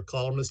time. You were a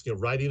columnist. You're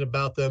writing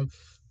about them.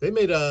 They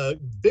made a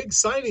big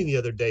signing the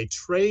other day,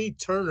 Trea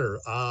Turner,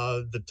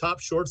 the top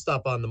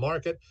shortstop on the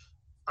market.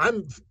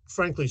 I'm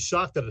frankly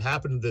shocked that it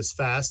happened this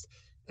fast,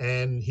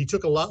 and he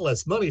took a lot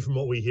less money from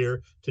what we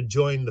hear to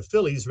join the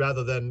Phillies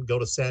rather than go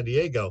to San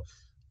Diego.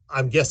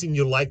 I'm guessing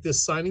you like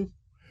this signing?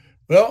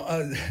 Well,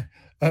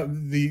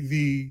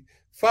 the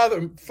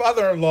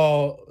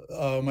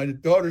father-in-law, my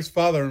daughter's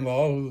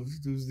father-in-law,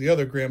 who's the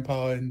other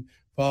grandpa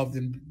involved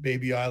in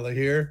Baby Isla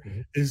here,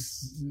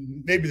 is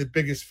maybe the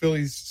biggest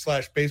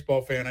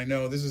Phillies/baseball fan I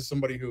know. This is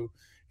somebody who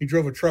he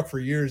drove a truck for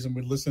years and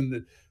would listen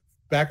to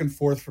back and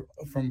forth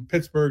from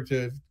Pittsburgh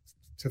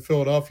to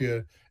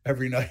Philadelphia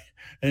every night,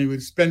 and he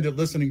would spend it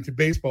listening to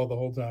baseball the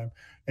whole time.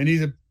 And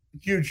he's a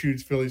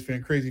huge Phillies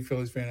fan, crazy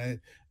Phillies fan. And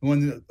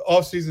when the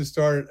offseason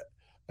started,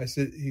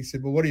 he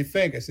said, well, what do you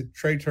think? I said,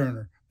 Trea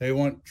Turner. They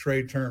want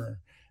Trea Turner.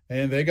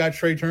 And they got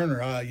Trea Turner.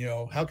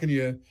 How can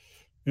you,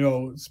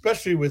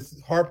 especially with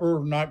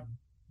Harper not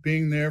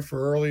being there for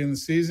early in the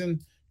season,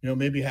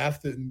 maybe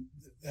half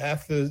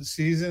the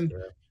season,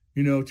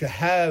 to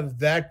have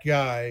that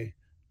guy,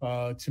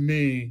 to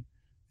me,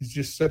 is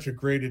just such a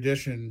great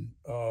addition.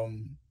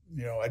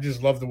 I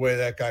just love the way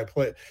that guy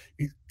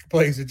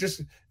plays.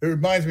 It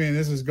reminds me, and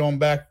this is going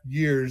back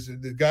years,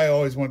 the guy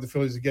always wanted the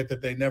Phillies to get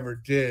that they never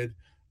did.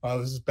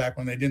 This is back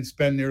when they didn't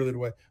spend nearly the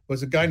way.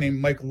 Was a guy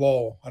named Mike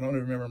Lowell. I don't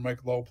even remember.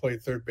 Mike Lowell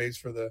played third base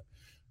for the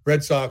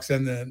Red Sox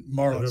and the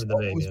Marlins.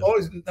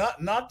 Always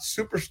not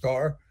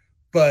superstar,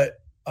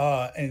 but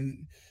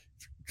and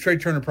Trea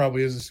Turner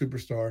probably is a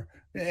superstar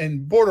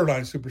and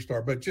borderline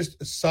superstar, but just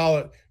a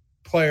solid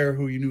player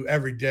who you knew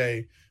every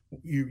day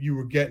you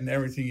were getting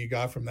everything you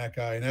got from that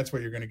guy, and that's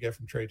what you're going to get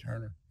from Trea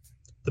Turner.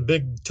 The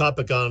big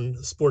topic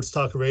on Sports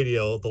Talk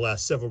Radio the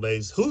last several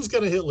days, who's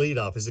going to hit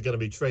leadoff? Is it going to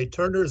be Trea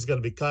Turner? Is it going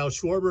to be Kyle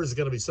Schwarber? Is it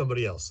going to be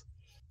somebody else?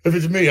 If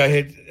it's me, I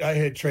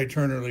hit Trea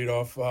Turner lead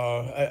off.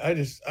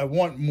 I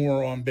want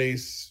more on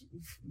base.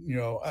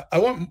 I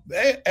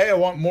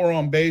want more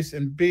on base,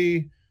 and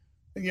B,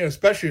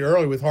 especially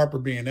early with Harper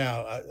being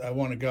out, I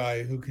want a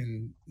guy who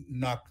can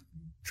knock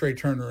Trea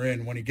Turner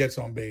in when he gets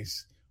on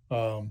base.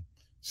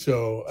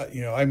 So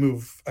I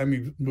move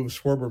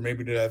Schwarber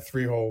maybe to that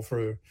 3-hole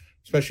for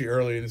especially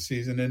early in the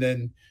season, and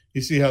then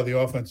you see how the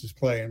offense is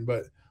playing.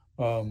 But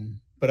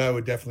I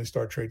would definitely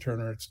start Trea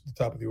Turner at the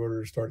top of the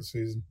order to start the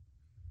season.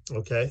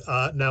 Okay.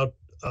 Now,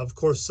 of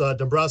course,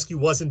 Dombrowski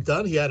wasn't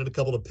done. He added a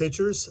couple of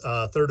pitchers,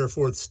 third or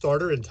fourth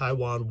starter in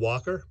Taijuan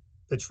Walker,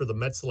 pitched for the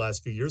Mets the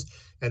last few years,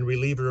 and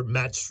reliever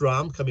Matt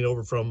Strahm coming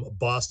over from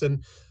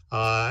Boston.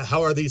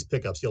 How are these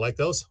pickups? You like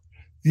those?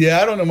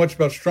 Yeah, I don't know much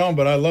about Strahm,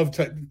 but I love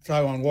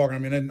Taijuan Walker. I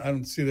mean, I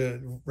don't see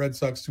the Red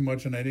Sox too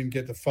much, and I didn't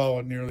get to follow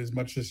it nearly as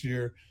much this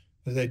year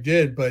as I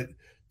did. But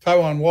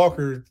Taijuan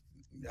Walker,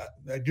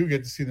 I do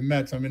get to see the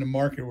Mets. I'm in a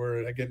market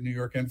where I get New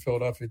York and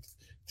Philadelphia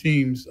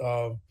teams.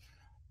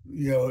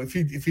 If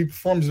he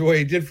performs the way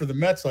he did for the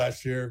Mets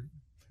last year,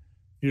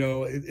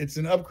 it's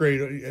an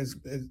upgrade. As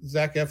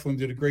Zach Eflin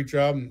did a great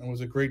job and was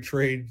a great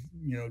trade.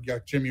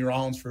 Got Jimmy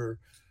Rollins for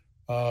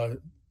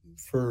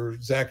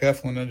Zach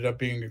Eflin, ended up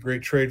being a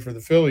great trade for the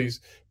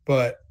Phillies.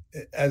 But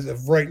as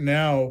of right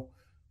now,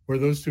 where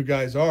those two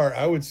guys are,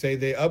 I would say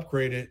they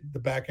upgraded the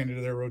back end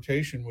of their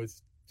rotation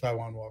with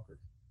Taijuan Walker.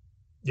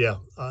 Yeah,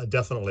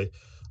 definitely.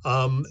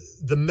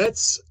 The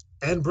Mets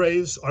and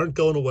Braves aren't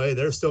going away.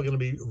 They're still going to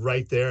be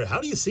right there. How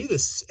do you see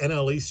this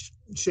NL East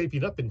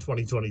shaping up in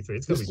 2023?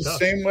 It's going to be tough.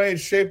 The same way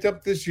it's shaped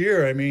up this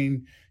year. I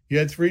mean, you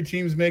had 3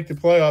 teams make the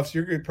playoffs.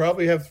 You're going to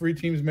probably have 3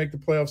 teams make the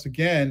playoffs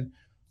again.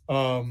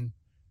 The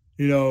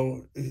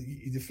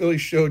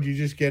Phillies showed you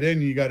just get in,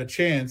 you got a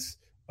chance,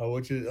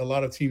 which is a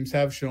lot of teams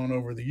have shown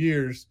over the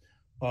years.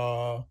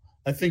 I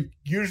think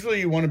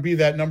usually you want to be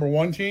that number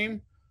 1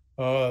 team.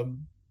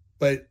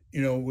 But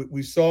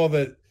we saw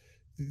that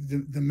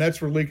the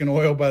Mets were leaking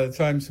oil by the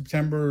time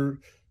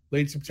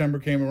late September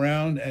came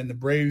around, and the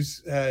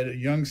Braves had a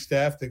young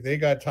staff that they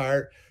got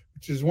tired,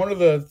 which is one of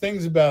the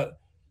things about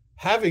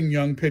having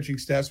young pitching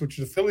staffs, which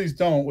the Phillies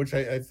don't, which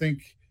I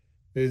think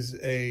is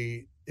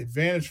a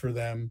advantage for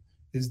them,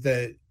 is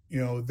that,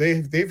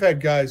 they've had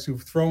guys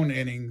who've thrown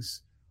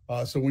innings.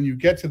 So when you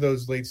get to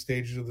those late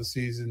stages of the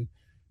season,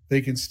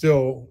 they can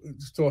still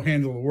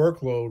handle the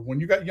workload. When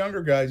you got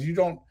younger guys, you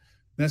don't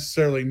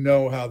necessarily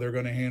know how they're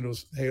going to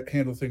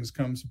handle things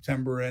come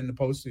September and the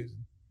postseason.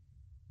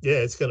 Yeah,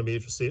 it's going to be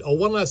interesting. Oh,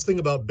 one last thing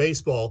about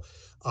baseball,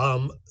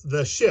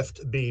 the shift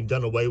being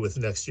done away with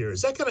next year,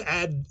 is that going to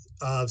add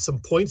some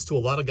points to a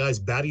lot of guys'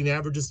 batting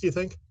averages, do you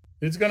think?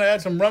 It's going to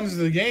add some runs to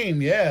the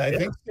game. Yeah, I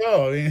think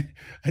so.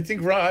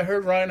 I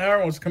heard Ryan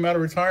Howard wants to come out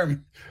of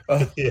retirement.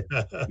 It's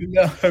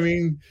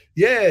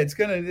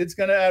going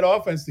to add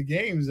offense to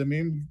games. I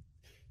mean,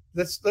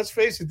 let's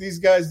face it, these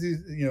guys,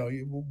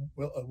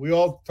 we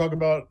all talk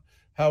about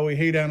how we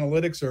hate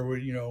analytics, or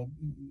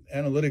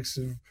analytics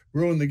have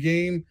ruined the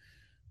game.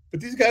 But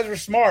these guys were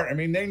smart. I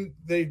mean,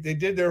 they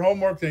did their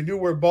homework. They knew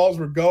where balls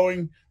were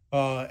going,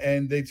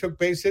 and they took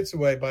base hits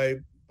away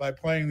by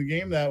playing the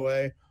game that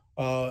way.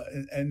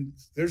 And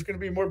there's going to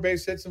be more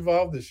base hits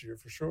involved this year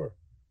for sure.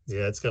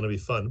 Yeah, it's going to be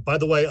fun. By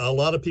the way, a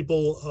lot of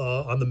people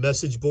on the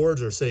message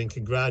boards are saying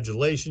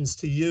congratulations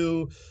to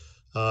you.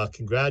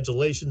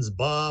 Congratulations,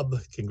 Bob.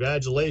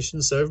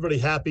 Congratulations. So everybody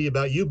happy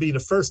about you being a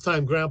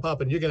first-time grandpop,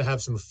 and you're going to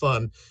have some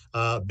fun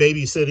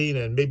babysitting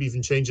and maybe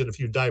even changing a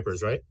few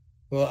diapers, right?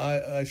 Well,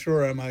 I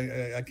sure am.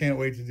 I can't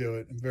wait to do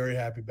it. I'm very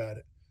happy about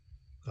it.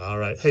 All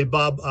right. Hey,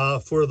 Bob,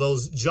 for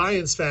those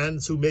Giants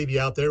fans who may be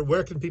out there,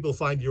 where can people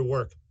find your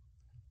work?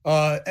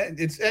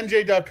 It's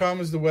NJ.com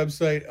is the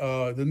website.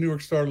 The New York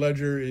Star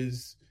Ledger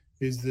is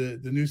the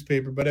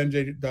newspaper, but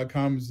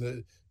NJ.com is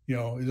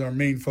is our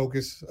main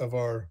focus of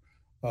our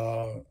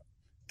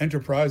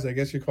enterprise, I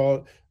guess you call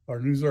it, our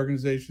news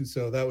organization.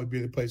 So that would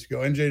be the place to go.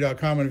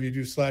 NJ.com, and if you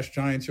do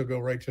 /Giants, you'll go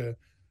right to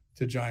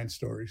Giant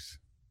stories.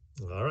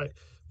 All right.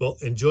 Well,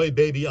 enjoy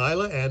baby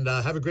Isla, and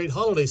have a great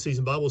holiday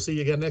season, Bob. We'll see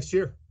you again next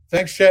year.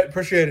 Thanks, Chet.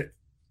 Appreciate it.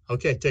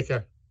 Okay, take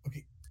care.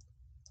 Okay.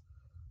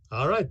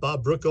 All right,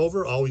 Bob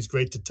Brookover, always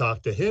great to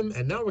talk to him.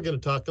 And now we're going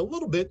to talk a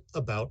little bit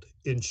about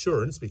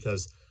insurance,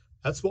 because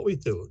that's what we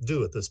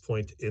do at this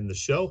point in the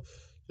show.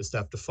 Just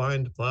have to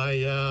find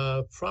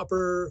my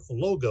proper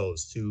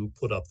logos to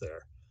put up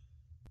there.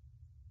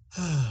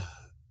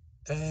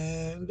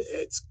 And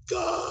it's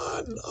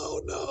gone.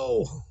 Oh,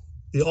 no.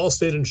 The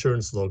Allstate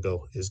Insurance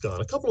logo is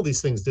gone. A couple of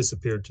these things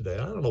disappeared today.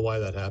 I don't know why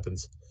that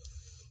happens,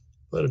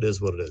 but it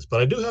is what it is.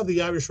 But I do have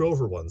the Irish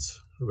Rover ones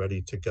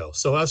ready to go.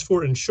 So as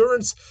for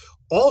insurance,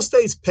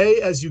 Allstate's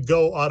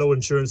pay-as-you-go auto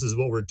insurance is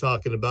what we're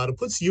talking about. It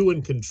puts you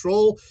in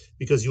control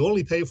because you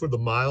only pay for the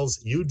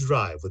miles you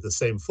drive with the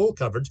same full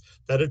coverage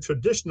that a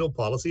traditional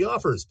policy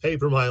offers.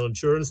 Pay-per-mile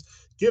insurance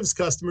gives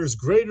customers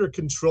greater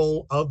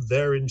control of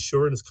their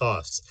insurance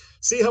costs.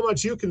 See how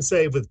much you can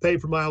save with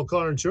pay-per-mile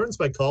car insurance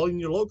by calling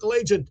your local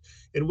agent.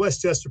 In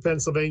Westchester,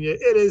 Pennsylvania,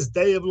 it is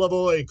Dave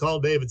Lavoie. Call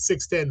Dave at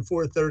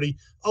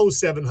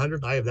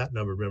 610-430-0700. I have that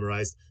number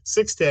memorized,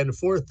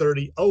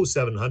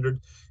 610-430-0700.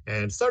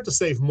 And start to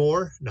save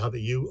more now that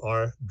you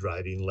are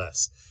driving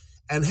less.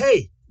 And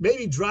hey,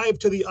 maybe drive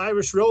to the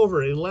Irish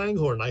Rover in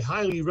Langhorne. I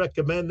highly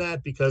recommend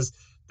that because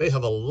they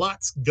have a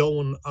lot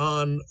going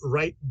on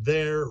right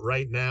there,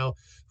 right now.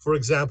 For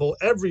example,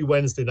 every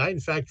Wednesday night,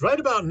 in fact, right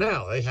about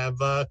now, they have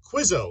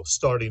Quizzo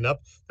starting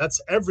up. That's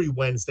every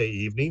Wednesday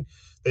evening.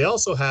 They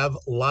also have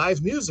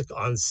live music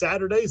on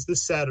Saturdays.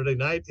 This Saturday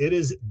night, it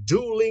is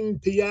Dueling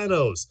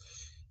Pianos.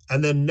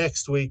 And then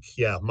next week,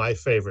 my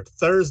favorite,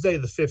 Thursday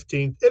the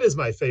 15th, it is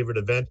my favorite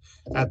event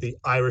at the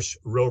Irish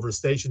Rover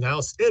Station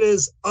House. It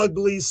is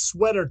ugly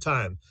sweater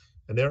time.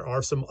 And there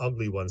are some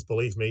ugly ones,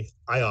 believe me.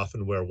 I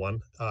often wear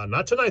one.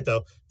 Not tonight,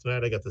 though.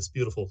 Tonight I got this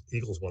beautiful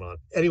Eagles one on.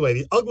 Anyway,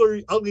 the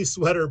ugly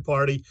sweater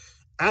party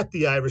at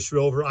the Irish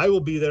Rover. I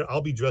will be there.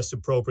 I'll be dressed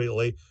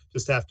appropriately.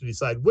 Just have to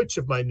decide which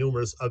of my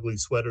numerous ugly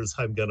sweaters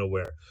I'm going to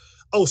wear.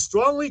 Oh,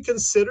 strongly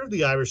consider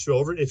the Irish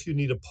Rover if you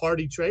need a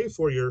party tray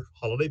for your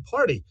holiday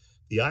party.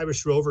 The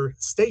Irish Rover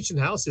Station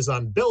House is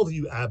on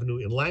Bellevue Avenue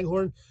in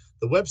Langhorne.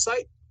 The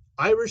website,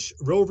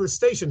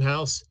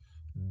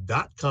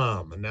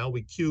 irishroverstationhouse.com. And now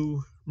we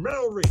cue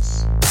Merrill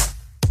Reese.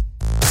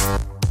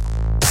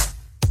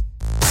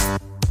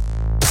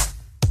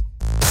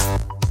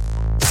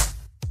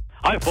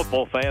 Hi,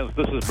 football fans.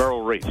 This is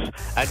Merrill Reese,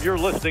 and you're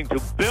listening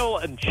to Bill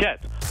and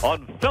Chet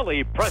on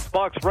Philly Press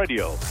Box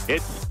Radio.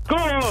 It's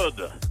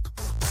good.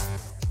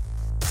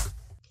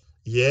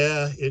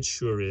 Yeah, it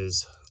sure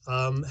is.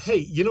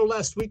 Hey,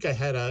 last week I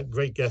had a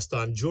great guest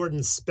on,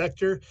 Jordan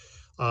Spector.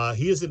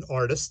 He is an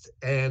artist,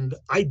 and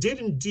I did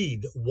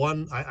indeed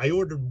I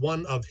ordered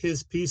one of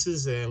his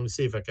pieces, and let me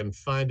see if I can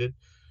find it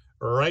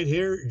right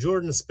here.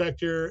 Jordan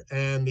Spector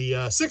and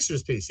the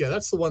Sixers piece. Yeah,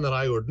 that's the one that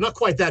I ordered. Not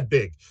quite that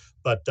big,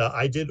 but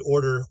I did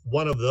order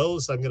one of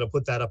those. I'm going to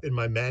put that up in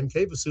my man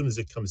cave as soon as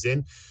it comes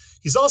in.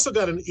 He's also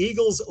got an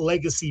Eagles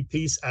legacy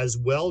piece as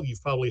well.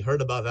 You've probably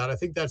heard about that. I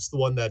think that's the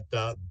one that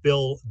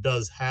Bill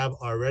does have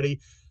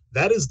already.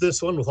 That is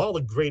this one with all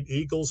the great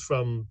Eagles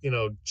from,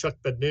 Chuck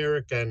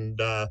Bednarik and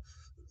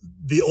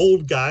the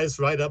old guys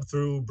right up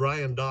through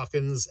Brian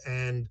Dawkins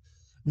and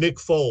Nick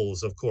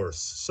Foles, of course.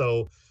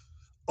 So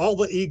all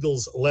the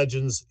Eagles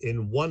legends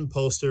in one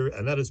poster,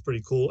 and that is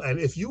pretty cool. And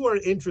if you are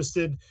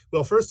interested,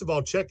 well, first of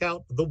all, check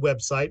out the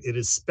website. It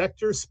is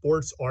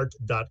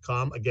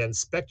SpectorSportsArt.com. Again,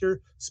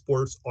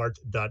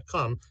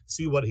 SpectorSportsArt.com.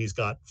 See what he's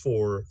got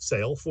for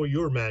sale for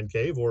your man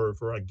cave or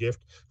for a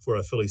gift for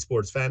a Philly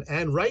sports fan.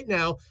 And right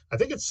now, I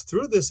think it's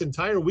through this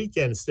entire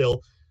weekend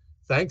still,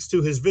 thanks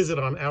to his visit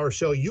on our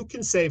show, you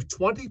can save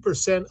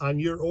 20% on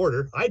your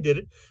order. I did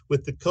it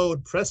with the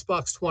code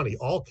PRESSBOX20,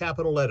 all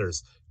capital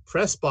letters.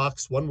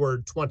 PRESSBOX, one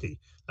word, 20.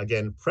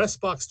 Again,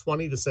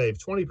 PRESSBOX20 to save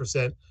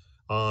 20%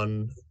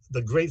 on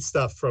the great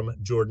stuff from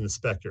Jordan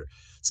Spector.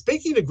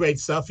 Speaking of great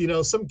stuff,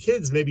 some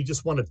kids maybe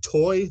just want a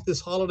toy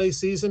this holiday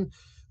season.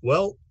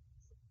 Well,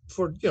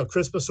 for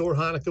Christmas or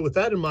Hanukkah, with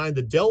that in mind,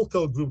 the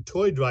Delco Group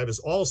Toy Drive is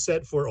all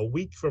set for a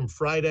week from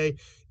Friday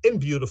in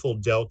beautiful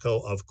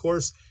Delco, of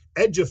course.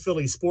 Edge of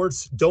Philly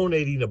Sports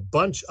donating a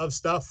bunch of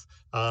stuff.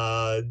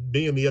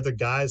 Me and the other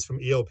guys from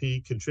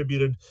EOP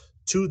contributed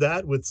to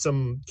that with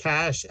some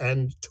cash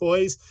and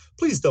toys.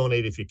 Please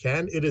donate if you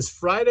can. It is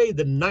Friday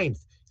the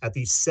 9th at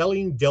the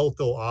Selling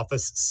Delco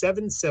office,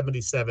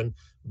 777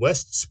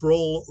 West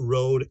Sproul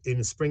Road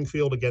in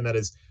Springfield. Again, that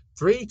is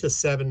 3 to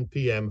 7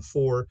 p.m.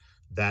 for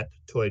that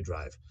toy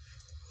drive.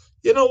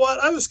 You know what?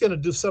 I was going to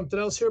do something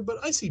else here, but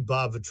I see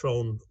Bob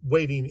Vitrone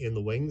waiting in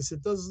the wings.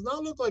 It does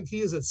not look like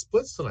he is at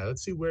Splits tonight.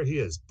 Let's see where he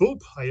is.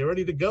 Boop, are you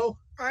ready to go?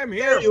 I'm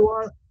here. There you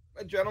are.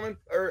 Gentleman.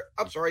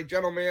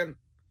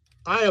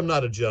 I am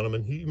not a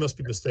gentleman. You must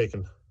be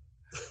mistaken.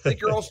 I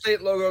think your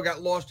Allstate logo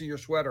got lost in your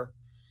sweater.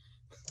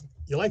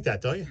 You like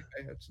that, don't you?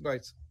 It's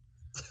nice.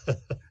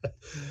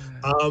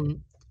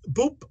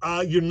 Boop,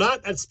 you're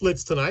not at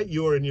Splits tonight.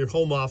 You are in your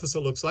home office,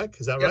 it looks like.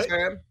 Is that right? Yes, I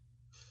am.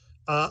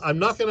 I'm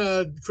not going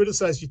to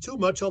criticize you too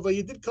much, although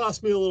you did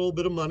cost me a little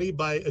bit of money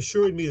by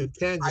assuring me that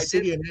Kansas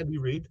City and Andy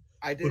Reid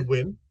would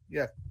win.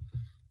 Yeah.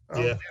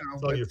 Yeah,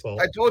 it's all your fault.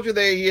 I told you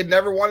he had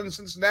never won in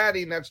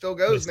Cincinnati, and that still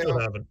goes now. Still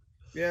haven't.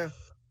 Yeah.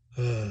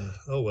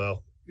 Oh,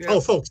 well. Yeah.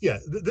 Oh, folks,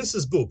 this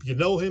is Boop. You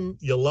know him.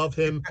 You love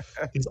him.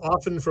 He's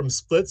often from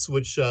Splits,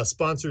 which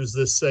sponsors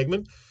this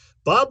segment.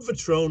 Bob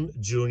Vitrone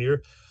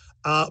Jr.,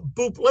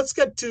 Boop, let's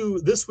get to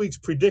this week's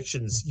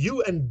predictions.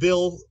 You and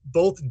Bill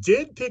both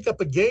did pick up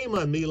a game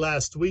on me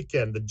last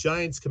weekend. The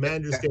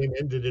Giants-Commanders game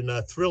ended in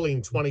a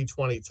thrilling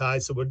 20-20 tie,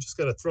 so we're just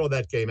going to throw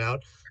that game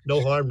out.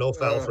 No harm, no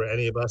foul for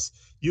any of us.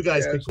 You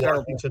guys picked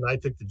Washington. I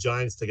picked the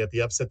Giants to get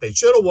the upset. They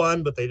should have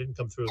won, but they didn't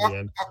come through in the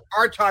end.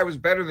 Our tie was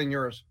better than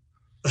yours.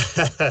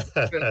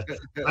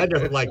 I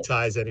never liked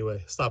ties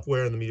anyway. Stopped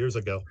wearing them years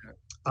ago.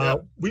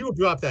 We will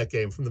drop that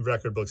game from the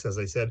record books, as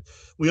I said.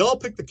 We all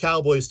picked the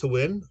Cowboys to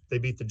win. They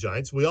beat the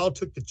Giants. We all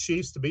took the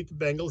Chiefs to beat the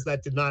Bengals.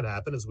 That did not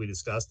happen, as we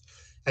discussed.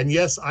 And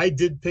yes, I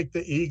did pick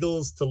the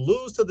Eagles to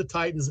lose to the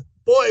Titans.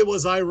 Boy,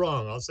 was I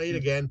wrong. I'll say it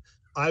again.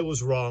 I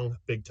was wrong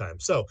big time.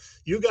 So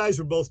you guys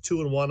were both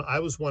 2-1. I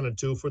was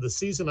 1-2. For the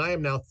season, I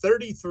am now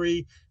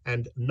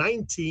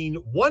 33-19.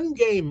 One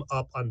game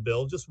up on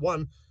Bill, just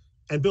one.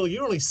 And Bill,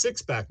 you're only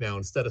 6 back now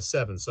instead of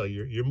 7. So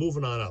you're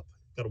moving on up.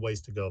 Got a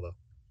ways to go, though.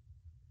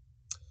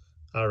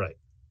 All right.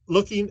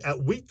 Looking at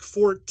week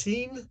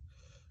 14,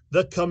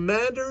 the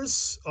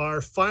Commanders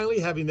are finally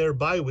having their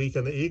bye week,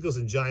 and the Eagles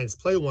and Giants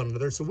play one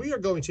another. So we are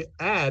going to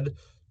add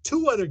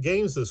 2 other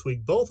games this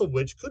week, both of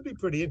which could be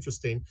pretty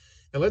interesting.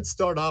 And let's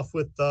start off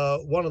with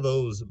one of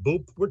those,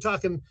 Boop. We're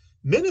talking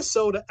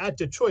Minnesota at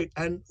Detroit.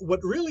 And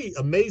what really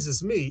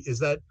amazes me is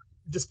that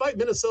despite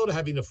Minnesota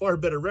having a far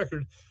better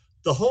record,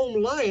 the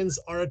home Lions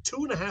are a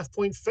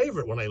 2.5-point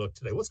favorite when I look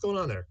today. What's going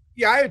on there?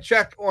 Yeah, I had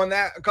checked on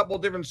that a couple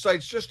of different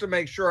sites just to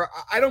make sure.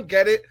 I don't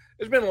get it.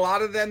 There's been a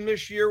lot of them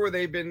this year where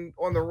they've been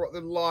on the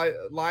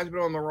line's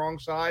been on the wrong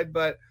side,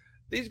 but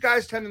these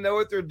guys tend to know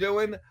what they're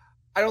doing.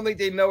 I don't think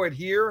they know it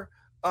here.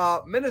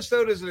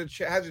 Minnesota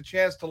has a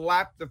chance to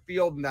lap the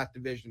field in that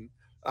division.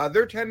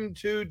 They're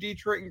 10-2.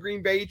 Detroit and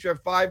Green Bay each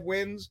have 5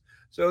 wins,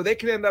 so they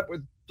can end up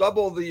with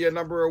double the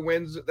number of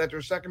wins that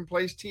their second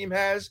place team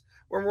has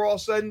when we're all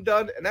said and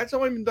done. And that's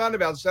only been done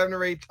about 7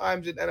 or 8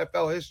 times in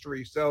NFL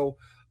history. So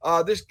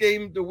this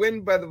game, the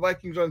win by the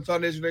Vikings on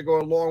Sunday is going to go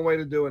a long way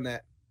to doing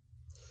that.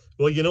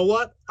 Well, you know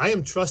what? I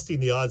am trusting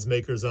the odds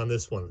makers on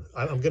this one.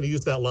 I'm going to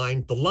use that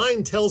line. The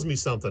line tells me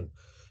something.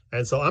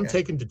 And so I'm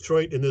taking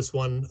Detroit in this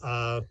one.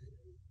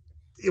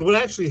 It would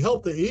actually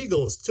help the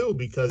Eagles, too,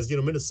 because,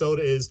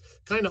 Minnesota is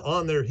kind of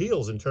on their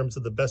heels in terms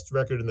of the best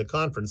record in the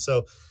conference.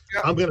 So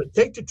I'm going to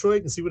take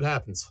Detroit and see what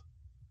happens.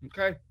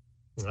 Okay.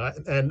 All right.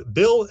 And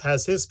Bill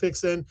has his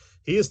picks in.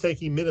 He is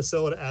taking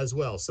Minnesota as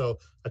well. So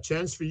a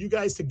chance for you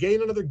guys to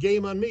gain another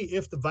game on me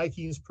if the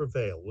Vikings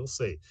prevail. We'll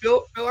see.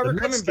 Bill ever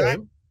coming back?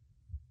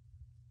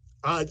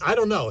 I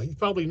don't know. He's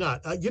probably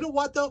not. You know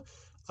what, though?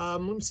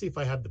 Let me see if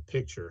I have the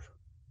picture.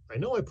 I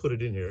know I put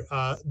it in here.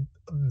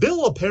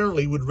 Bill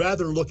apparently would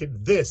rather look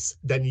at this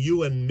than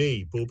you and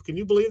me, Boop. Can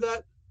you believe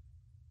that?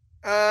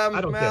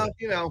 I don't get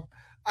it.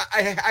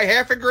 I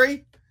half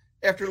agree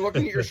after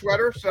looking at your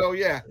sweater. So,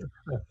 yeah.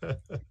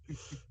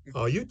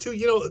 Oh, you two,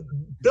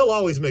 Bill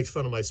always makes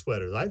fun of my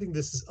sweaters. I think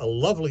this is a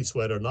lovely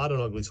sweater, not an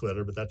ugly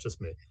sweater, but that's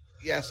just me.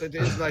 Yes, it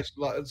is nice.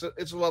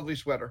 It's a lovely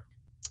sweater.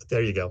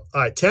 There you go.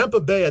 All right, Tampa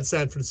Bay at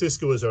San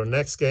Francisco is our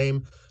next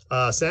game.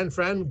 San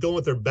Fran going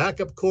with their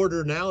backup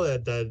quarter now,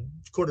 that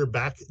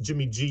quarterback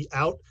Jimmy G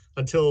out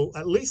until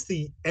at least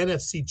the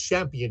NFC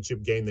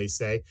Championship game, they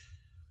say.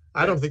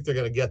 I don't think they're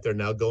going to get there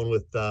now, going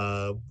with,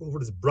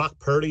 what is it, Brock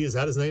Purdy? Is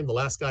that his name? The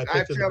last guy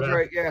picked in the draft?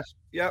 Right, yes.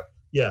 Yep.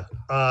 Yeah.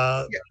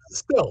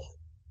 Still,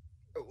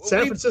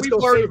 San Francisco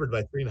favored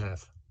by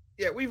 3.5.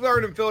 Yeah, we've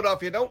learned in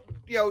Philadelphia, as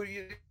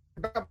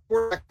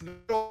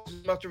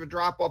much of a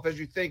drop-off as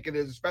you think it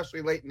is,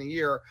 especially late in the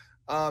year.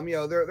 They're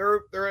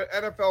an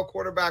NFL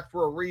quarterback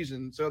for a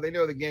reason, so they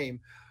know the game.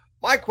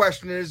 My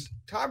question is,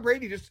 Tom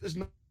Brady just is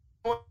no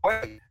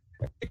way.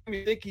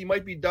 You think he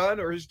might be done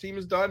or his team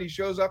is done. He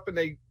shows up and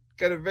they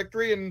get a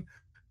victory, and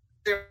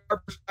they're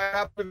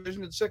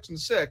division at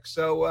 6-6.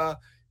 So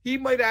he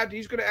might add.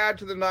 He's going to add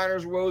to the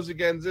Niners' woes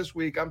again this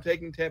week. I'm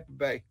taking Tampa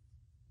Bay.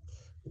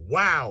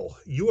 Wow,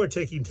 you are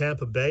taking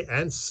Tampa Bay,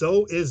 and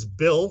so is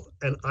Bill.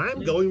 And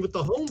I'm going with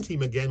the home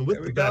team again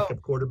with the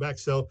backup quarterback.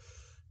 So,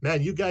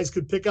 man, you guys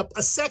could pick up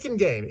a second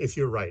game if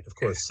you're right, of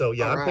course. So,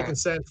 yeah, I'm picking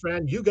San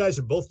Fran. You guys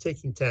are both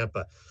taking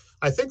Tampa.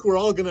 I think we're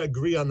all going to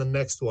agree on the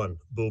next one,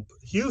 Boop.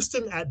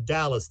 Houston at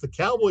Dallas. The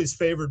Cowboys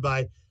favored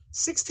by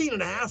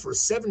 16.5 or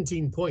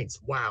 17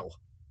 points. Wow.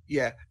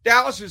 Yeah,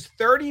 Dallas is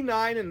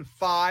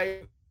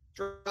 39-5,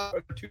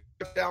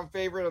 2-touchdown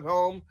favorite at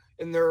home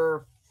in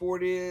their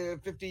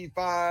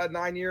 55,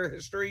 9-year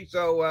history.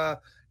 So,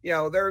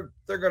 they're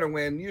going to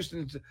win.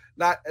 Houston's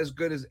not as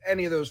good as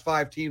any of those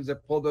 5 teams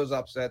that pulled those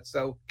upsets.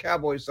 So,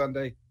 Cowboys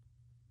Sunday.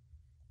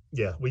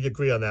 Yeah, we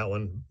agree on that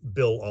one.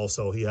 Bill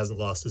also, he hasn't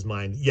lost his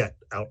mind yet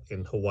out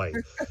in Hawaii.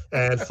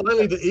 And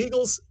finally, the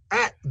Eagles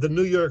at the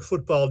New York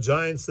Football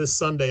Giants this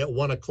Sunday at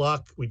 1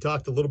 o'clock. We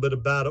talked a little bit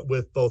about it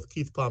with both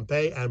KEITH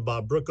Pompey and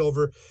Bob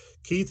Brookover.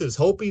 KEITH is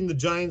hoping the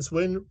Giants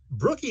win.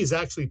 Brookie is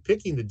actually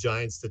picking the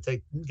Giants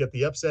to get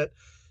the upset.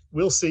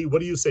 We'll see. What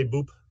do you say,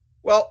 Boop?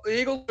 Well,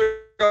 the Eagles are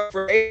going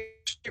for a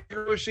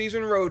regular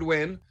season road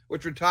win,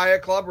 which would tie a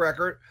club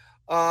record,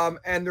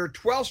 and their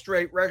 12th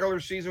straight regular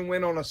season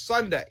win on a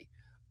Sunday.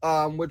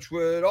 which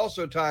would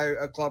also tie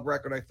a club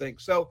record, I think.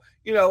 So,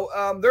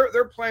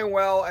 they're playing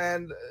well,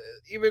 and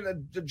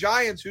even the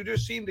Giants, who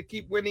just seem to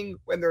keep winning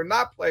when they're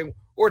not playing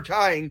or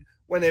tying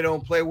when they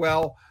don't play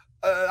well.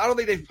 I don't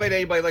think they've played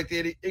anybody like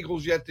the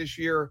Eagles yet this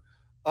year.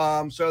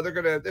 So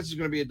this is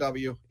gonna be a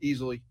W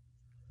easily.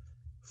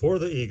 For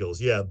the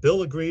Eagles, yeah.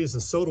 Bill agrees,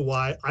 and so do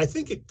I. I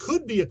think it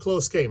could be a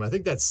close game. I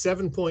think that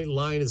 7-point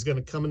line is going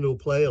to come into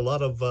play. A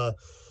lot of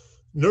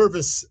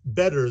nervous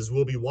bettors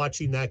will be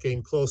watching that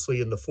game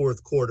closely in the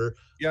fourth quarter.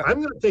 Yeah. I'm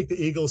going to take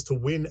the Eagles to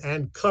win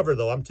and cover,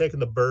 though. I'm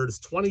taking the Birds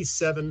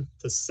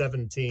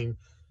 27-17.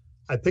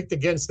 I picked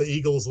against the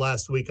Eagles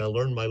last week. I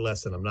learned my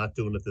lesson. I'm not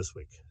doing it this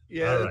week.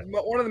 Yeah, all right.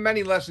 One of the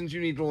many lessons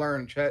you need to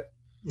learn, Chet.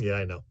 Yeah,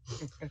 I know.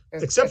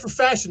 Except for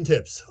fashion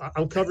tips.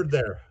 I'm covered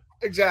there.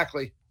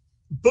 Exactly.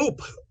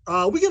 Boop.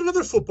 We got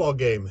another football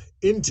game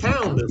in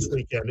town this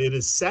weekend. It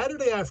is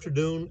Saturday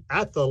afternoon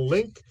at the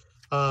Link.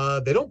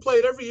 They don't play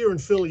it every year in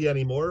Philly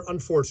anymore,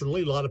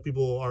 unfortunately. A lot of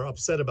people are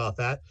upset about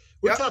that.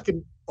 We're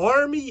talking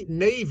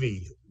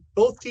Army-Navy.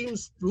 Both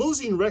teams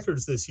losing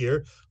records this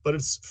year, but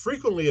it's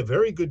frequently a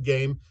very good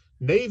game.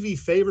 Navy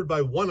favored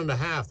by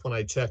 1.5 when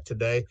I checked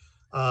today.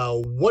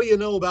 What do you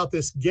know about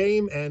this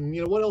game? And,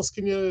 what else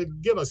can you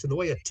give us in the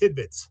way of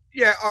tidbits?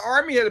 Yeah,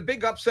 Army had a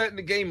big upset in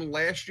the game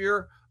last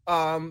year.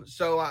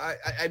 So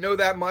I know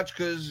that much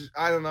because,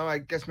 I don't know, I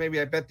guess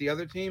maybe I bet the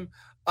other team.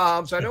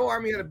 So I know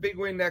Army had a big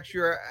win next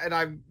year, and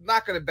I'm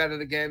not going to bet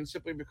it again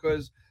simply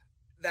because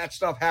that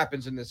stuff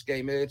happens in this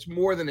game. It's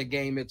more than a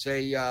game. It's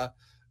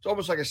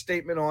almost like a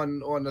statement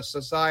on the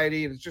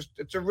society, and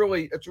it's a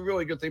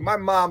really good thing. My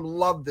mom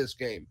loved this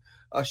game.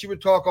 She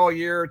would talk all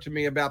year to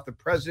me about the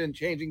president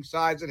changing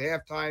sides at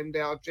halftime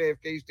down at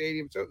JFK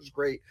Stadium. So it was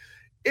great.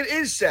 It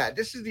is sad.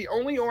 This is the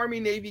only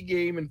Army-Navy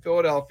game in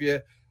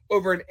Philadelphia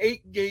over an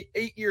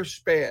 8-year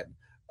span.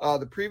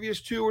 The previous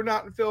 2 were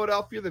not in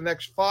Philadelphia. The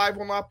next 5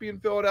 will not be in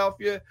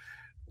Philadelphia.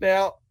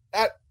 Now,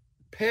 that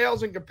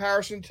pales in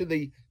comparison to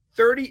the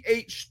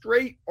 38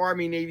 straight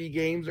Army-Navy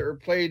games that were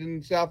played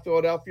in South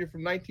Philadelphia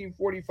from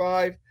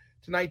 1945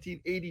 to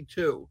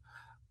 1982.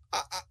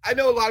 I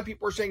know a lot of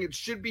people are saying it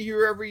should be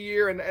here every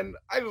year, and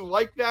I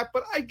like that,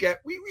 but I get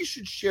we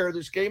should share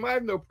this game. I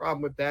have no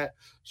problem with that.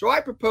 So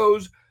I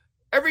propose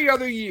every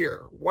other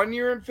year, 1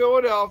 year in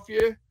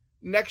Philadelphia.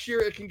 Next year,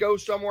 it can go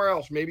somewhere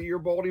else. Maybe you're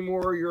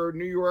Baltimore, you're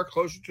New York,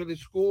 closer to the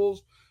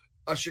schools,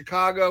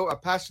 Chicago,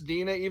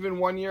 Pasadena, even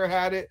 1 year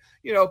had it,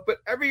 but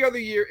every other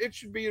year it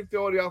should be in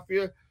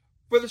Philadelphia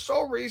for the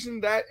sole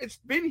reason that it's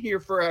been here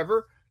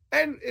forever,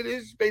 and it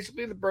is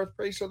basically the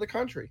birthplace of the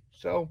country.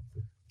 So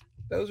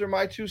those are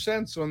my 2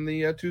 cents on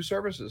the 2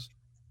 services.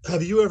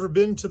 Have you ever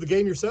been to the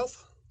game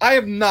yourself? I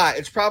have not.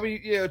 It's probably,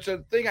 it's a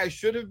thing I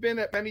should have been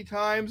at many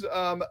times.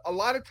 A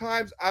lot of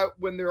times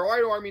when there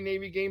are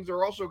Army-Navy games, there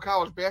are also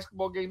college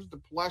basketball games at the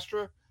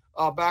Palestra.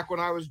 Back when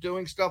I was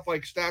doing stuff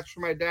like stats for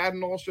my dad,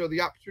 and also the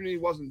opportunity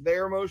wasn't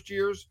there most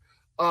years.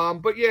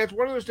 But yeah, it's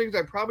one of those things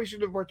I probably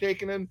should have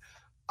partaken in.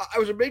 I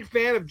was a big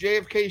fan of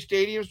JFK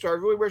Stadium, so I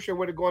really wish I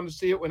would have gone to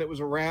see it when it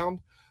was around.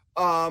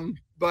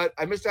 But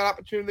I missed that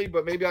opportunity,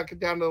 but maybe I'll get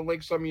down to the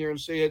Link some year and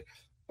see it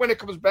when it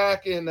comes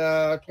back in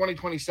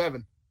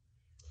 2027.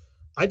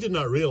 I did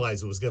not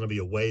realize it was going to be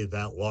away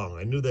that long.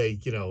 I knew they,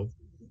 had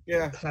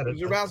it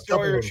was around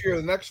earlier this year.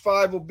 The next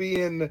 5 will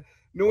be in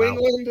New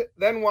England,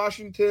 then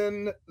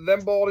Washington,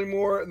 then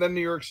Baltimore, then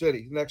New York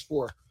City. The next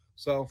 4.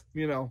 So,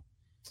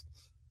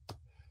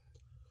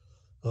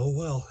 Oh,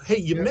 well. Hey,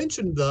 you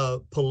mentioned the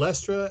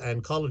Palestra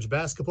and college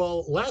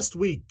basketball. Last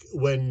week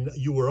when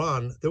you were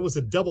on, there was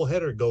a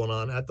doubleheader going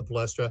on at the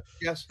Palestra.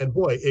 Yes. And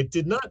boy, it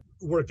did not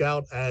work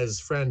out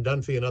as Fran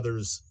Dunphy and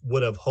others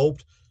would have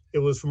hoped. It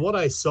was, from what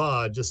I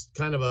saw, just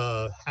kind of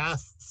a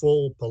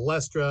half-full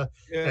Palestra,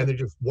 and there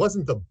just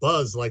wasn't the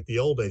buzz like the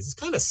old days. It's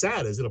kind of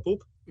sad, isn't it,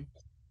 Poop?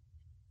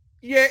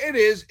 Yeah, it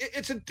is.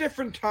 It's a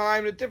different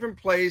time, a different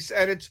place,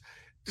 and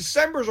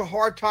December's a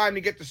hard time to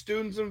get the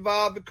students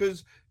involved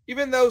because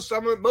even though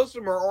most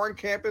of them are on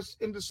campus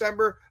in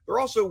December, they're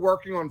also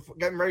working on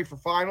getting ready for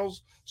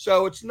finals.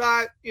 So it's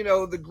not,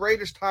 the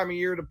greatest time of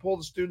year to pull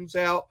the students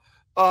out.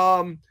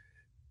 The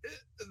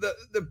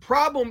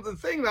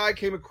thing that I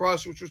came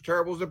across, which was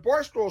terrible, is that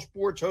Barstool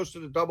Sports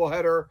hosted a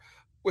doubleheader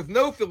with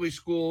no Philly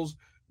schools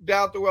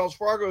down at the Wells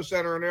Fargo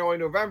Center in early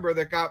November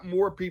that got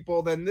more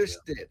people than this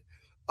did.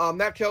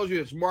 That tells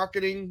you it's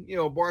marketing.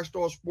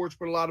 Barstool Sports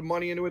put a lot of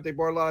money into it. They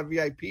brought a lot of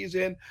VIPs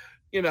in,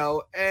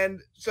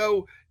 and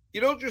so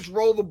you don't just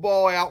roll the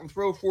ball out and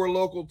throw 4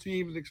 local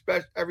teams and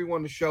expect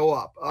everyone to show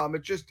up.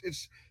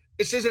 This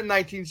isn't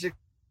 1960.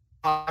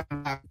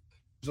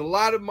 There's a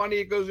lot of money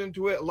that goes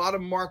into it, a lot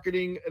of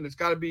marketing, and it's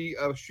got to be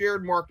a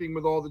shared marketing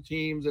with all the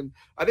teams. And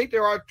I think they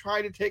are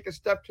trying to take a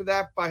step to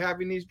that by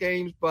having these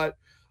games, but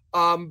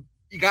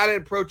you got to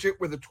approach it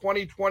with a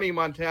 2020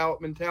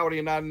 mentality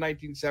and not a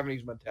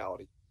 1970s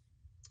mentality.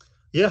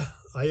 Yeah,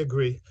 I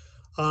agree.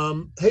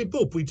 Hey,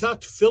 Boop, we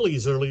talked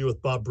Phillies earlier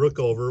with Bob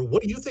Brookover.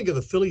 What do you think of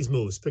the Phillies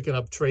moves, picking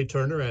up Trea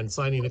Turner and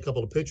signing a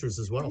couple of pitchers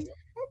as well?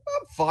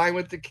 I'm fine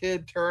with the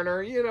kid,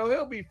 Turner.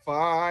 He'll be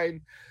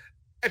fine.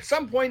 at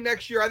some point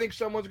next year, I think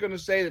someone's going to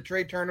say that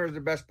Trea Turner is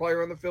the best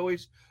player on the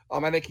Phillies.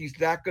 I think he's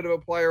that good of a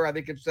player. I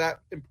think it's that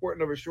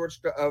important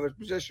of a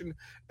position,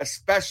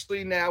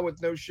 especially now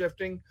with no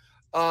shifting.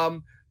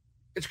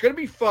 It's going to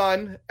be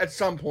fun at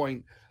some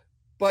point,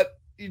 but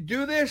you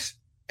do this,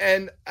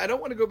 and I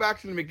don't want to go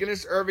back to the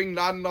McGinnis-Irving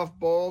not enough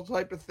ball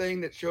type of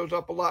thing that shows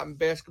up a lot in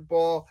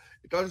basketball.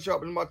 It doesn't show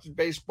up as much in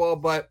baseball,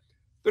 but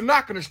they're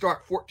not going to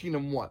start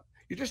 14-1.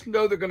 You just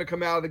know they're going to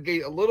come out of the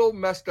gate a little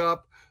messed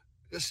up,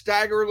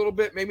 stagger a little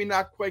bit, maybe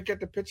not quite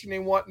get the pitching they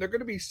want. And they're going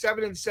to be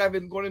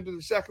 7-7 going into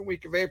the second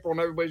week of April, and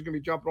everybody's going to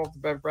be jumping off the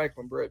Ben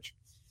Franklin Bridge.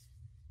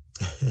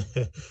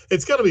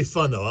 It's going to be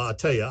fun, though. I'll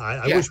tell you,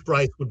 I wish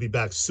Bryce would be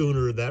back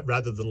sooner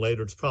rather than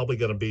later. It's probably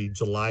going to be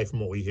July from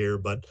what we hear,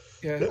 but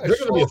they're going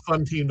to be a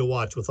fun team to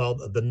watch with all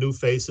the new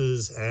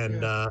faces,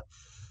 and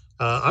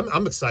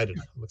I'm excited.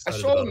 I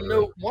saw a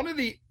note. One of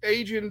the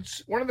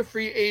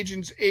free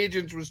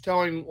agents was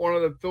telling one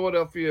of the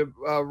Philadelphia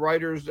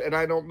writers, and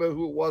I don't know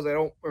who it was. I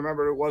don't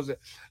remember who it was,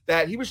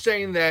 that he was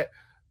saying that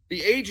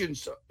the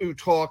agents who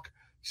talk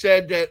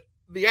said that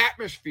the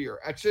atmosphere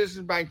at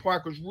Citizens Bank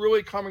Park was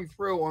really coming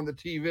through on the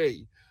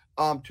TV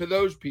to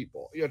those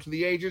people, to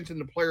the agents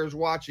and the players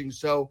watching.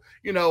 So,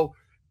 you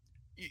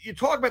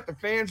talk about the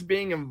fans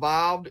being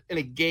involved in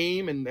a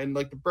game and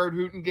like the Bird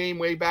Hooten game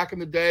way back in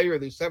the day, or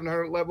the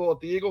 700 level at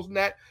the Eagles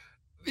net.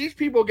 These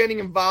people getting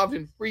involved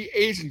in free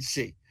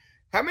agency.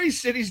 How many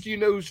cities do you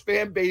know whose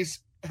fan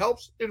base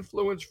helps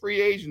influence free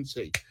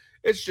agency?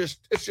 It's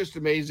just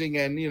amazing.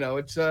 And,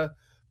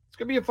 it's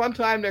going to be a fun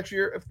time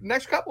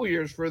next couple of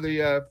years for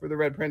the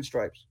Red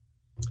Pinstripes.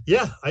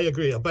 Yeah, I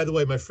agree. By the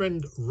way, my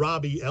friend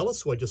Robbie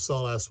Ellis, who I just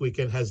saw last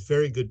weekend, has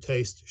very good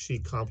taste. She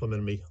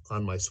complimented me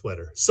on my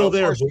sweater. So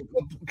there.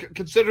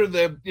 Consider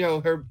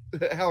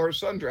how her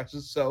son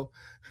dresses. So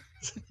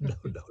no,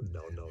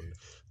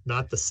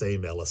 not the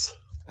same Ellis.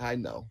 I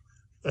know.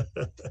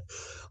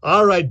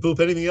 All right, Boop.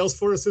 Anything else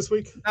for us this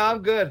week? No,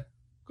 I'm good.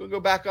 Gonna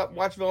go back up and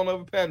watch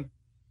Villanova Penn.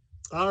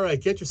 All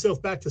right, get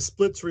yourself back to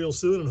Splits real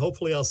soon, and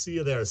hopefully I'll see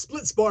you there.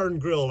 Splits Bar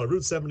and Grill on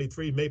Route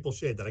 73, Maple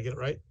Shade. Did I get it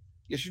right?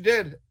 Yes, you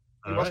did.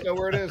 You must know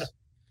where it is.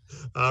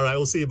 All right,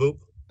 we'll see you, Boop.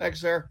 Thanks,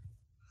 sir.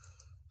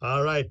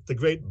 All right, the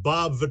great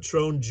Bob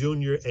Vitrone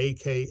Jr.,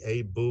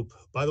 a.k.a. Boop.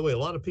 By the way, a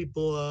lot of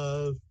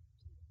people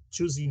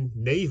choosing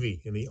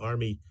Navy in the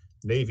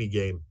Army-Navy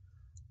game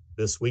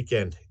this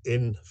weekend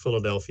in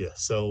Philadelphia.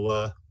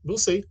 So we'll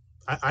see.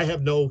 I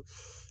have no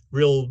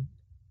real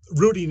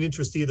rooting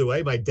interest either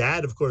way. My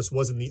dad, of course,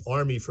 was in the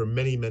Army for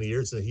many, many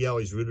years, and he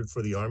always rooted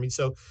for the Army.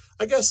 So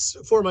I guess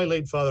for my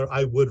late father,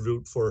 I would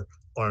root for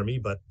Army,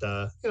 but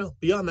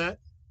beyond that,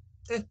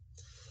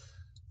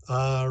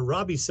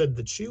 Robbie said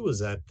that she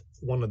was at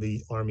one of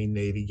the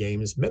Army-Navy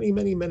games many,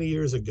 many, many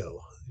years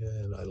ago,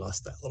 and I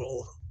lost that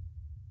little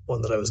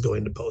one that I was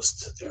going to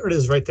post. There it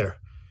is right there.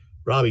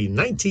 Robbie,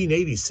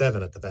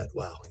 1987 at the vet.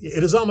 Wow.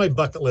 It is on my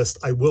bucket list.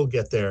 I will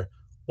get there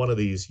one of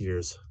these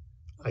years.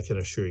 I can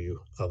assure you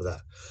of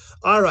that.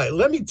 All right,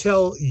 let me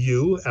tell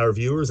you, our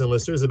viewers and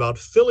listeners, about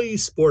Philly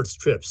sports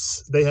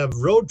trips. They have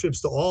road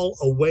trips to all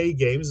away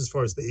games as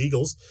far as the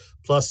Eagles.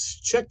 Plus,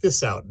 check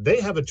this out.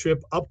 They have a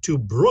trip up to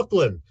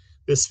Brooklyn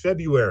this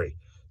February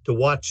to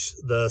watch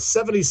the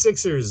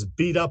 76ers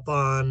beat up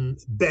on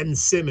Ben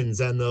Simmons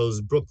and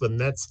those Brooklyn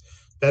Nets.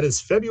 That is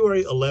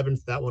February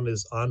 11th. That one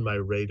is on my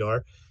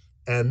radar.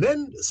 And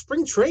then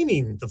spring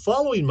training the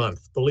following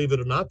month, believe it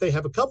or not, they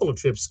have a couple of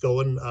trips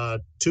going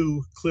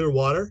to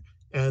Clearwater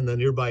and the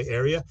nearby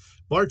area.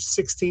 March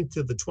 16th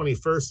to the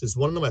 21st is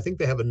one of them. I think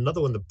they have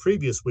another one the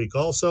previous week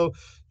also.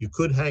 You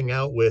could hang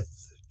out with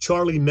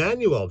Charlie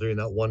Manuel during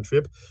that one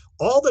trip.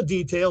 All the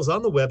details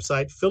on the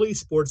website,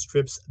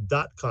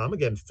 phillysportstrips.com.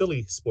 Again,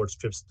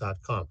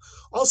 phillysportstrips.com.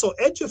 Also,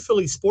 Edge of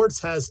Philly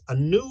Sports has a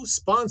new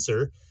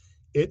sponsor.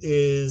 It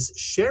is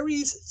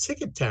Sherry's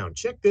Ticket Town.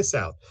 Check this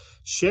out.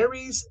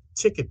 Sherry's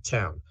Ticket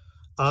Town.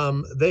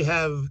 They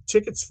have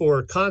tickets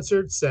for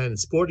concerts and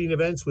sporting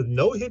events with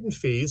no hidden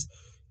fees.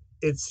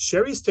 It's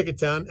Sherry's Ticket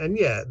Town. And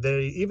yeah,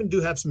 they even do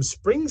have some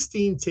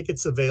Springsteen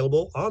tickets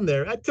available on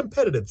there at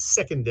competitive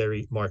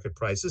secondary market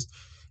prices.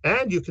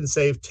 And you can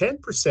save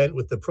 10%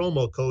 with the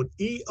promo code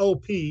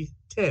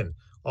EOP10.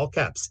 All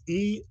caps,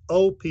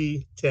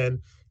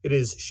 EOP10. It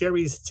is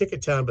Sherry's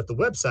Ticket Town, but the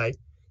website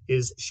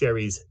is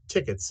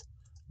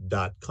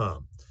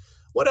sherrystickets.com.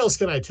 What else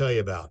can I tell you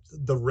about?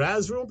 The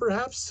Raz Room,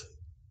 perhaps?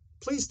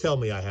 Please tell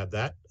me I have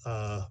that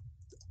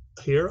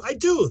here. I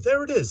do.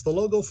 There it is, the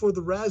logo for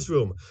the Raz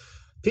Room.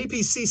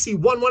 PPCC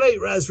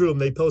 118 Raz Room.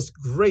 They post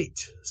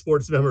great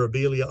sports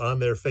memorabilia on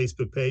their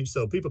Facebook page,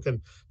 so people can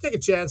take a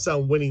chance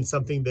on winning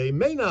something they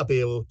may not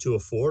be able to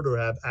afford or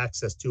have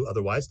access to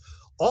otherwise.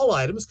 All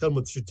items come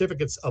with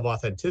certificates of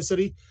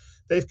authenticity.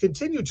 They've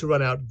continued to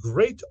run out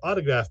great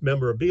autographed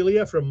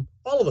memorabilia from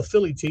all of the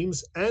Philly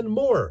teams and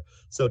more.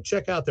 So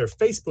check out their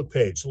Facebook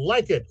page,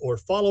 like it or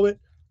follow it.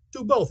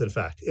 Do both, in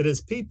fact. It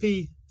is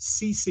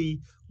PPCC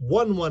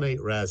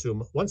 118 Raz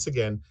Room. Once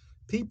again,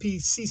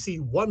 PPCC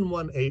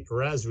 118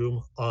 Raz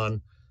Room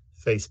on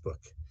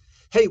Facebook.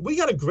 Hey, we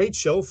got a great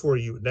show for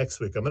you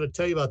next week. I'm going to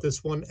tell you about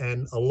this one,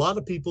 and a lot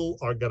of people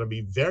are going to be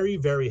very,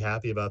 very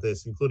happy about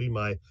this, including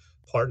my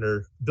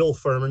partner, Bill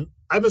Furman.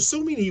 I'm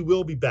assuming he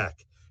will be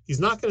back. He's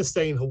not going to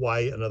stay in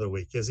Hawaii another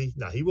week, is he?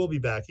 No, he will be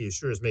back. He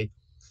assures me.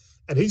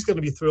 And he's going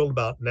to be thrilled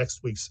about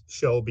next week's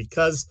show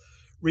because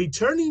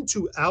returning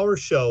to our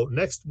show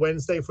next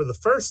Wednesday for the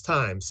first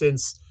time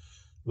since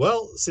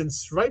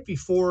right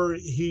before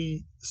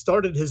he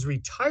started his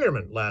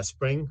retirement last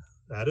spring.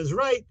 That is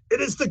right. It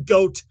is the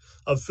GOAT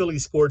of Philly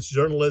sports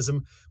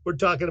journalism. We're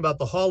talking about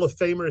the Hall of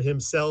Famer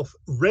himself,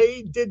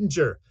 Ray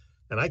Didinger.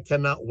 And I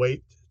cannot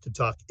wait to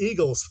talk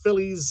Eagles,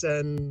 Phillies,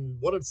 and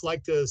what it's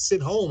like to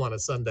sit home on a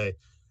Sunday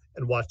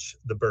and watch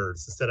the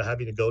birds instead of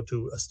having to go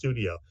to a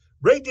studio.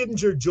 Ray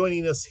Didinger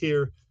joining us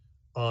here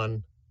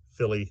on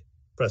Philly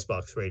Press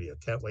Box Radio.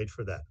 Can't wait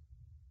for that.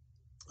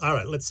 All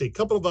right, let's see. A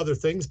couple of other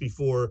things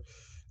before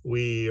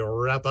we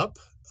wrap up.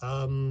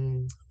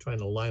 Trying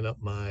to line up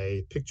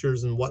my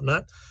pictures and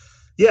whatnot.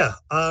 Yeah,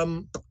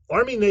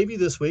 Army Navy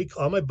this week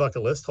on my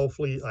bucket list.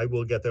 Hopefully I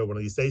will get there one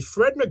of these days.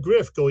 Fred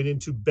McGriff going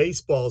into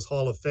baseball's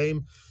Hall of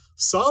Fame.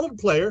 Solid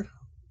player,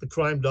 the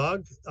crime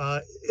dog.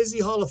 Is he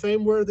Hall of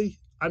Fame worthy?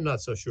 I'm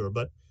not so sure,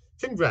 but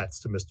congrats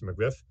to Mr.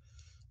 McGriff.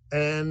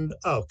 And,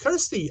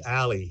 Kirstie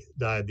Alley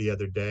died the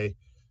other day.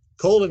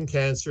 Colon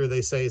cancer,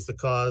 they say, is the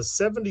cause.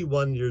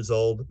 71 years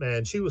old.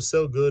 Man, she was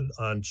so good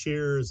on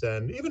Cheers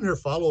and even her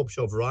follow-up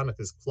show,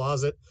 Veronica's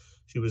Closet.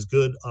 She was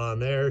good on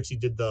there. She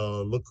did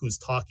the Look Who's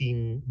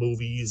Talking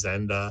movies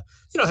and,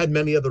 had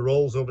many other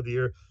roles over the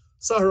year.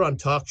 Saw her on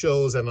talk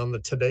shows and on the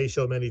Today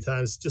Show many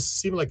times.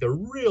 Just seemed like a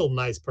real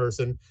nice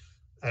person.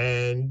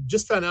 And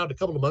just found out a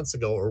couple of months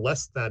ago, or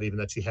less than that even,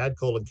 that she had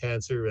colon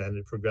cancer and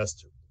it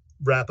progressed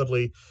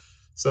rapidly.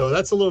 So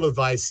that's a little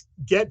advice.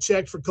 Get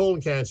checked for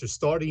colon cancer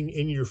starting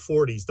in your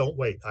 40s. Don't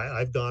wait.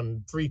 I've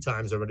gone 3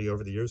 times already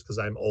over the years because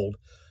I'm old.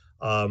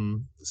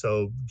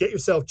 So get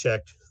yourself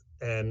checked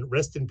and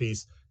rest in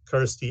peace,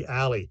 Kirstie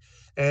Alley.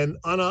 And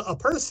on a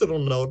personal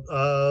note,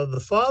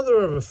 the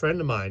father of a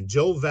friend of mine,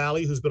 Joe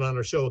Valley, who's been on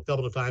our show a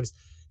couple of times,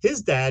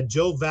 his dad,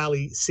 Joe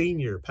Valley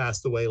Sr.,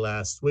 passed away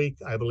last week.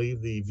 I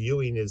believe the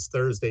viewing is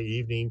Thursday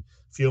evening,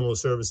 funeral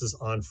services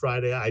on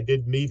Friday. I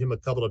did meet him a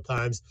couple of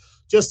times.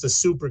 Just a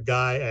super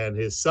guy. And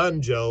his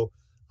son, Joe,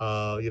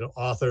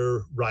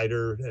 author,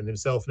 writer, and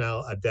himself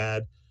now a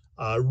dad,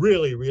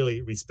 really,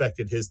 really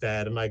respected his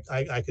dad. And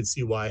I could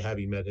see why,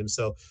 having met him.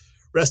 So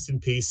rest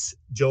in peace,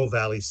 Joe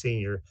Valley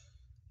Sr.,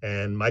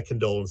 and my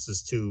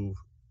condolences to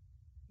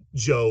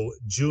Joe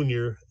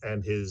Jr.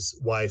 and his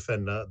wife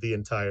and the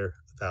entire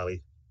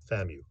Valley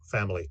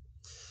family.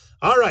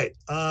 All right.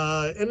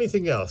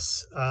 Anything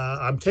else?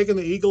 I'm taking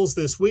the Eagles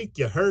this week.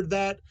 You heard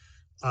that.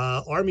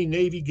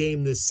 Army-Navy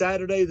game this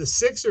Saturday. The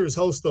Sixers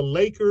host the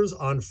Lakers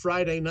on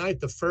Friday night,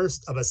 the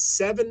first of a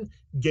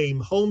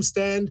 7-game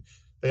homestand.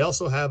 They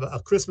also have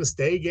a Christmas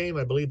Day game.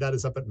 I believe that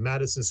is up at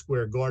Madison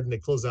Square Garden. They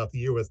close out the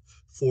year with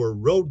 4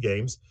 road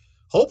games.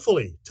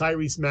 Hopefully,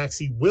 Tyrese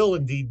Maxey will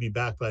indeed be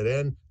back by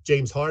then.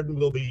 James Harden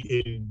will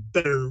be in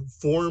better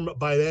form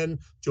by then.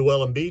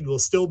 Joel Embiid will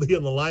still be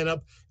in the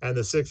lineup, and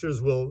the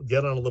Sixers will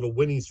get on a little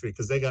winning streak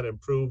because they got to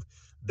improve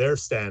their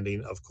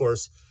standing, of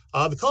course.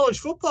 The college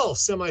football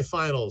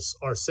semifinals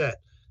are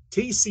set.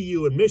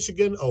 TCU and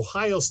Michigan,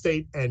 Ohio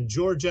State and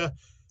Georgia.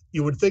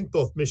 You would think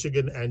both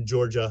Michigan and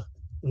Georgia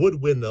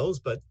would win those,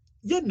 but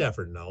you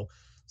never know.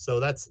 So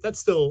that's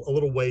still a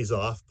little ways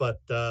off, but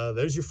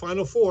there's your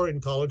Final Four in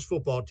college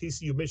football: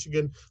 TCU,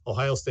 Michigan,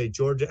 Ohio State,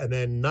 Georgia, and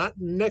then not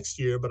next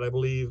year, but I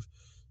believe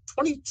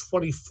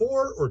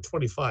 2024 or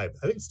 25.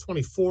 I think it's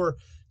 24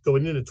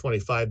 going into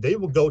 25. They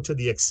will go to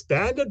the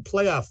expanded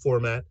playoff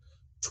format,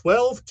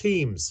 12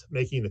 teams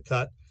making the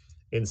cut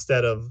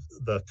instead of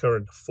the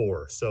current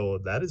 4. So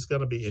that is going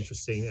to be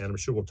interesting, and I'm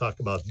sure we'll talk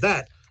about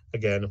that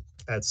again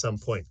at some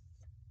point.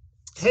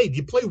 Hey, do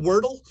you play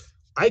Wordle?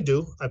 I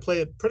do. I play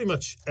it pretty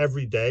much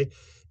every day.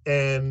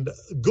 And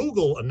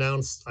Google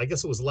announced, I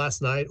guess it was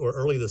last night or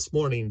early this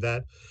morning,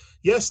 that,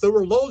 yes, there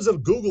were loads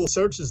of Google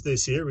searches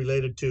this year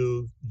related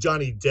to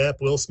Johnny Depp,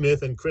 Will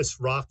Smith, and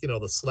Chris Rock,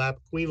 the slap,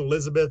 Queen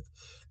Elizabeth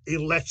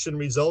election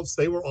results.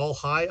 They were all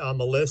high on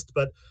the list.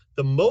 But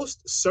the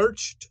most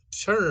searched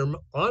term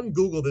on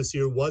Google this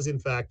year was, in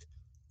fact,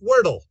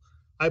 Wordle.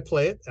 I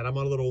play it, and I'm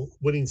on a little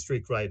winning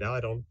streak right now.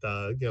 I don't,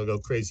 go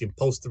crazy and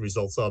post the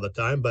results all the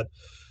time, but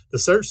the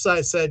search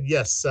site said,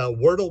 yes,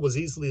 Wordle was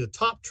easily the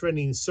top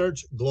trending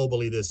search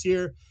globally this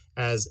year,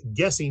 as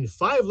guessing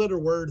 5-letter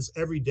words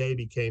every day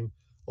became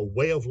a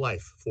way of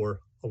life for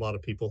a lot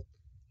of people,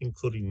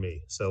 including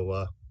me.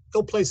 So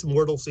go play some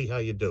Wordle, see how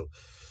you do.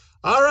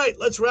 All right,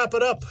 let's wrap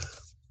it up.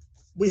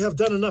 We have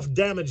done enough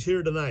damage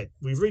here tonight.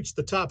 We've reached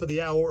the top of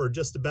the hour, or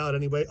just about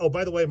anyway. Oh,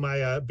 by the way,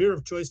 my beer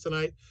of choice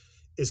tonight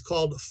is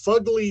called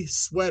Fugly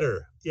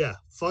Sweater. Yeah,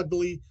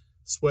 Fugly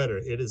Sweater.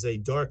 It is a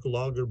dark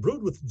lager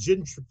brewed with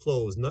ginger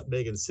cloves,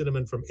 nutmeg, and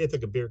cinnamon from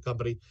Ithaca Beer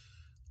Company.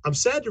 I'm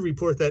sad to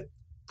report that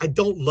I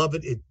don't love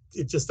it.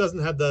 It just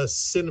doesn't have the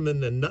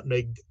cinnamon and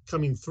nutmeg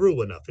coming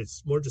through enough.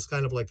 It's more just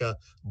kind of like a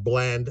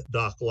bland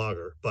dark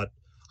lager, but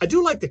I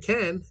do like the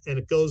can, and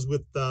it goes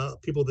with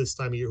people this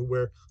time of year who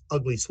wear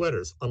ugly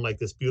sweaters, unlike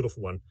this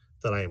beautiful one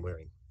that I am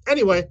wearing.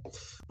 Anyway,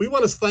 we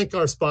want to thank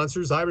our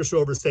sponsors, Irish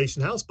Rover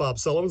Station House, Bob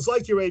Sullivan's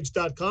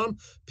LikeYourAge.com,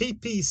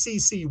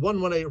 PPCC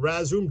 118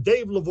 Razroom,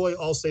 Dave Lavoie,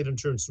 Allstate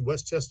Insurance in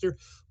Westchester,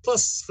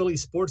 plus Philly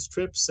Sports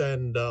Trips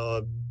and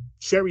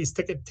Sherry's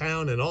Ticket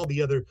Town and all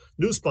the other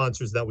new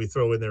sponsors that we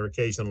throw in there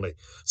occasionally.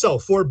 So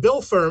for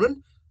Bill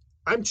Furman,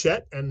 I'm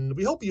Chet, and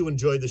we hope you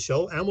enjoyed the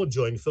show, and we'll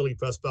join Philly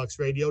Press Box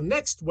Radio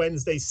next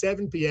Wednesday,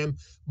 7 p.m.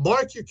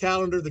 Mark your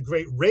calendar, the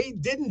great Ray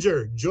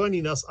Didinger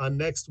joining us on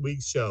next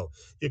week's show.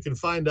 You can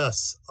find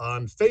us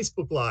on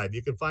Facebook Live.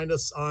 You can find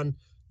us on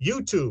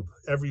YouTube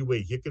every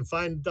week. You can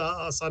find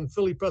us on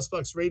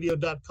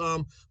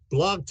PhillyPressBoxRadio.com,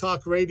 Blog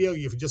Talk Radio.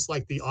 If you just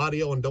like the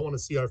audio and don't want to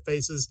see our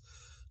faces,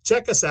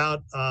 check us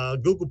out.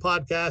 Google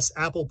Podcasts,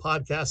 Apple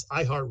Podcasts,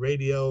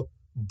 iHeartRadio,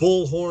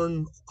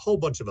 Bullhorn, a whole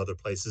bunch of other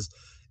places.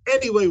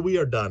 Anyway, we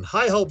are done.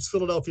 High hopes,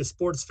 Philadelphia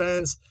sports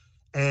fans,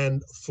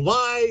 and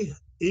fly,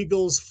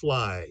 Eagles,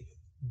 fly.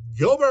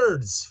 Go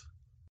Birds!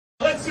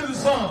 Let's do the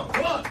song.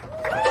 Come on. Come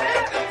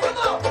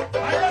on.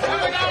 Here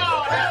we go.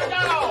 Here we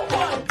go.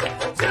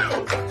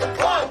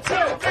 1, 2,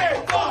 3,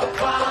 4.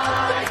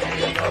 Fly,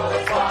 Eagles,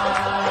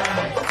 fly.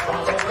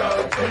 On the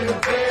road to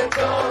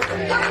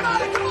victory.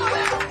 Everybody, come on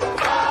now.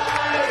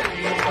 Fly,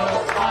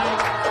 Eagles, fly.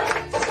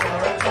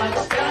 Score a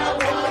touchdown,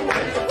 one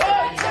with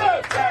 1, 2,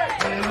 3.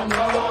 Hit 'em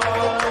low,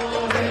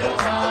 hit 'em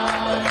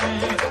high,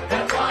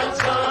 and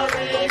watch our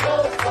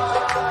Eagles fly.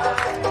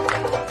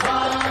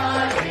 Fly,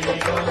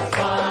 Eagles,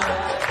 fly.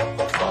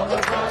 On the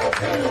road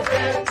to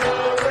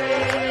victory.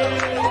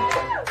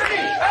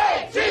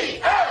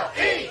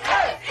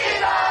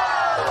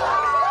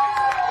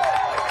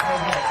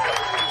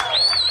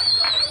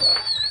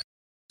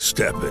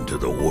 Step into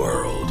the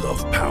world of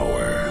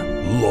power,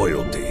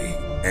 loyalty,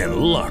 and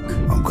luck.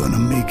 I'm gonna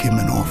make him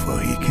an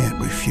offer he can't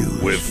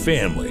refuse. With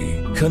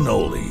family,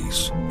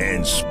 cannolis,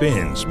 and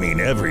spins mean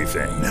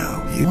everything.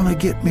 Now, you wanna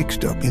get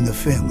mixed up in the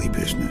family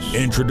business.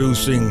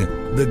 Introducing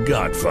The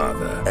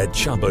Godfather at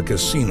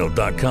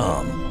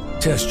ChumbaCasino.com.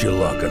 Test your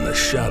luck in the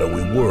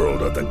shadowy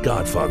world of The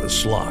Godfather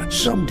slot.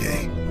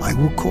 Someday, I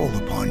will call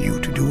upon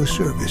you to do a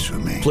service for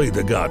me. Play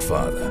The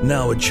Godfather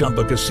now at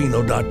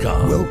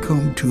ChumbaCasino.com.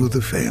 Welcome to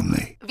the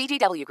family.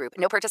 VGW Group.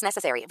 No purchase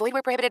necessary. Void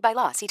where prohibited by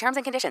law. See terms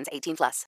and conditions. 18+.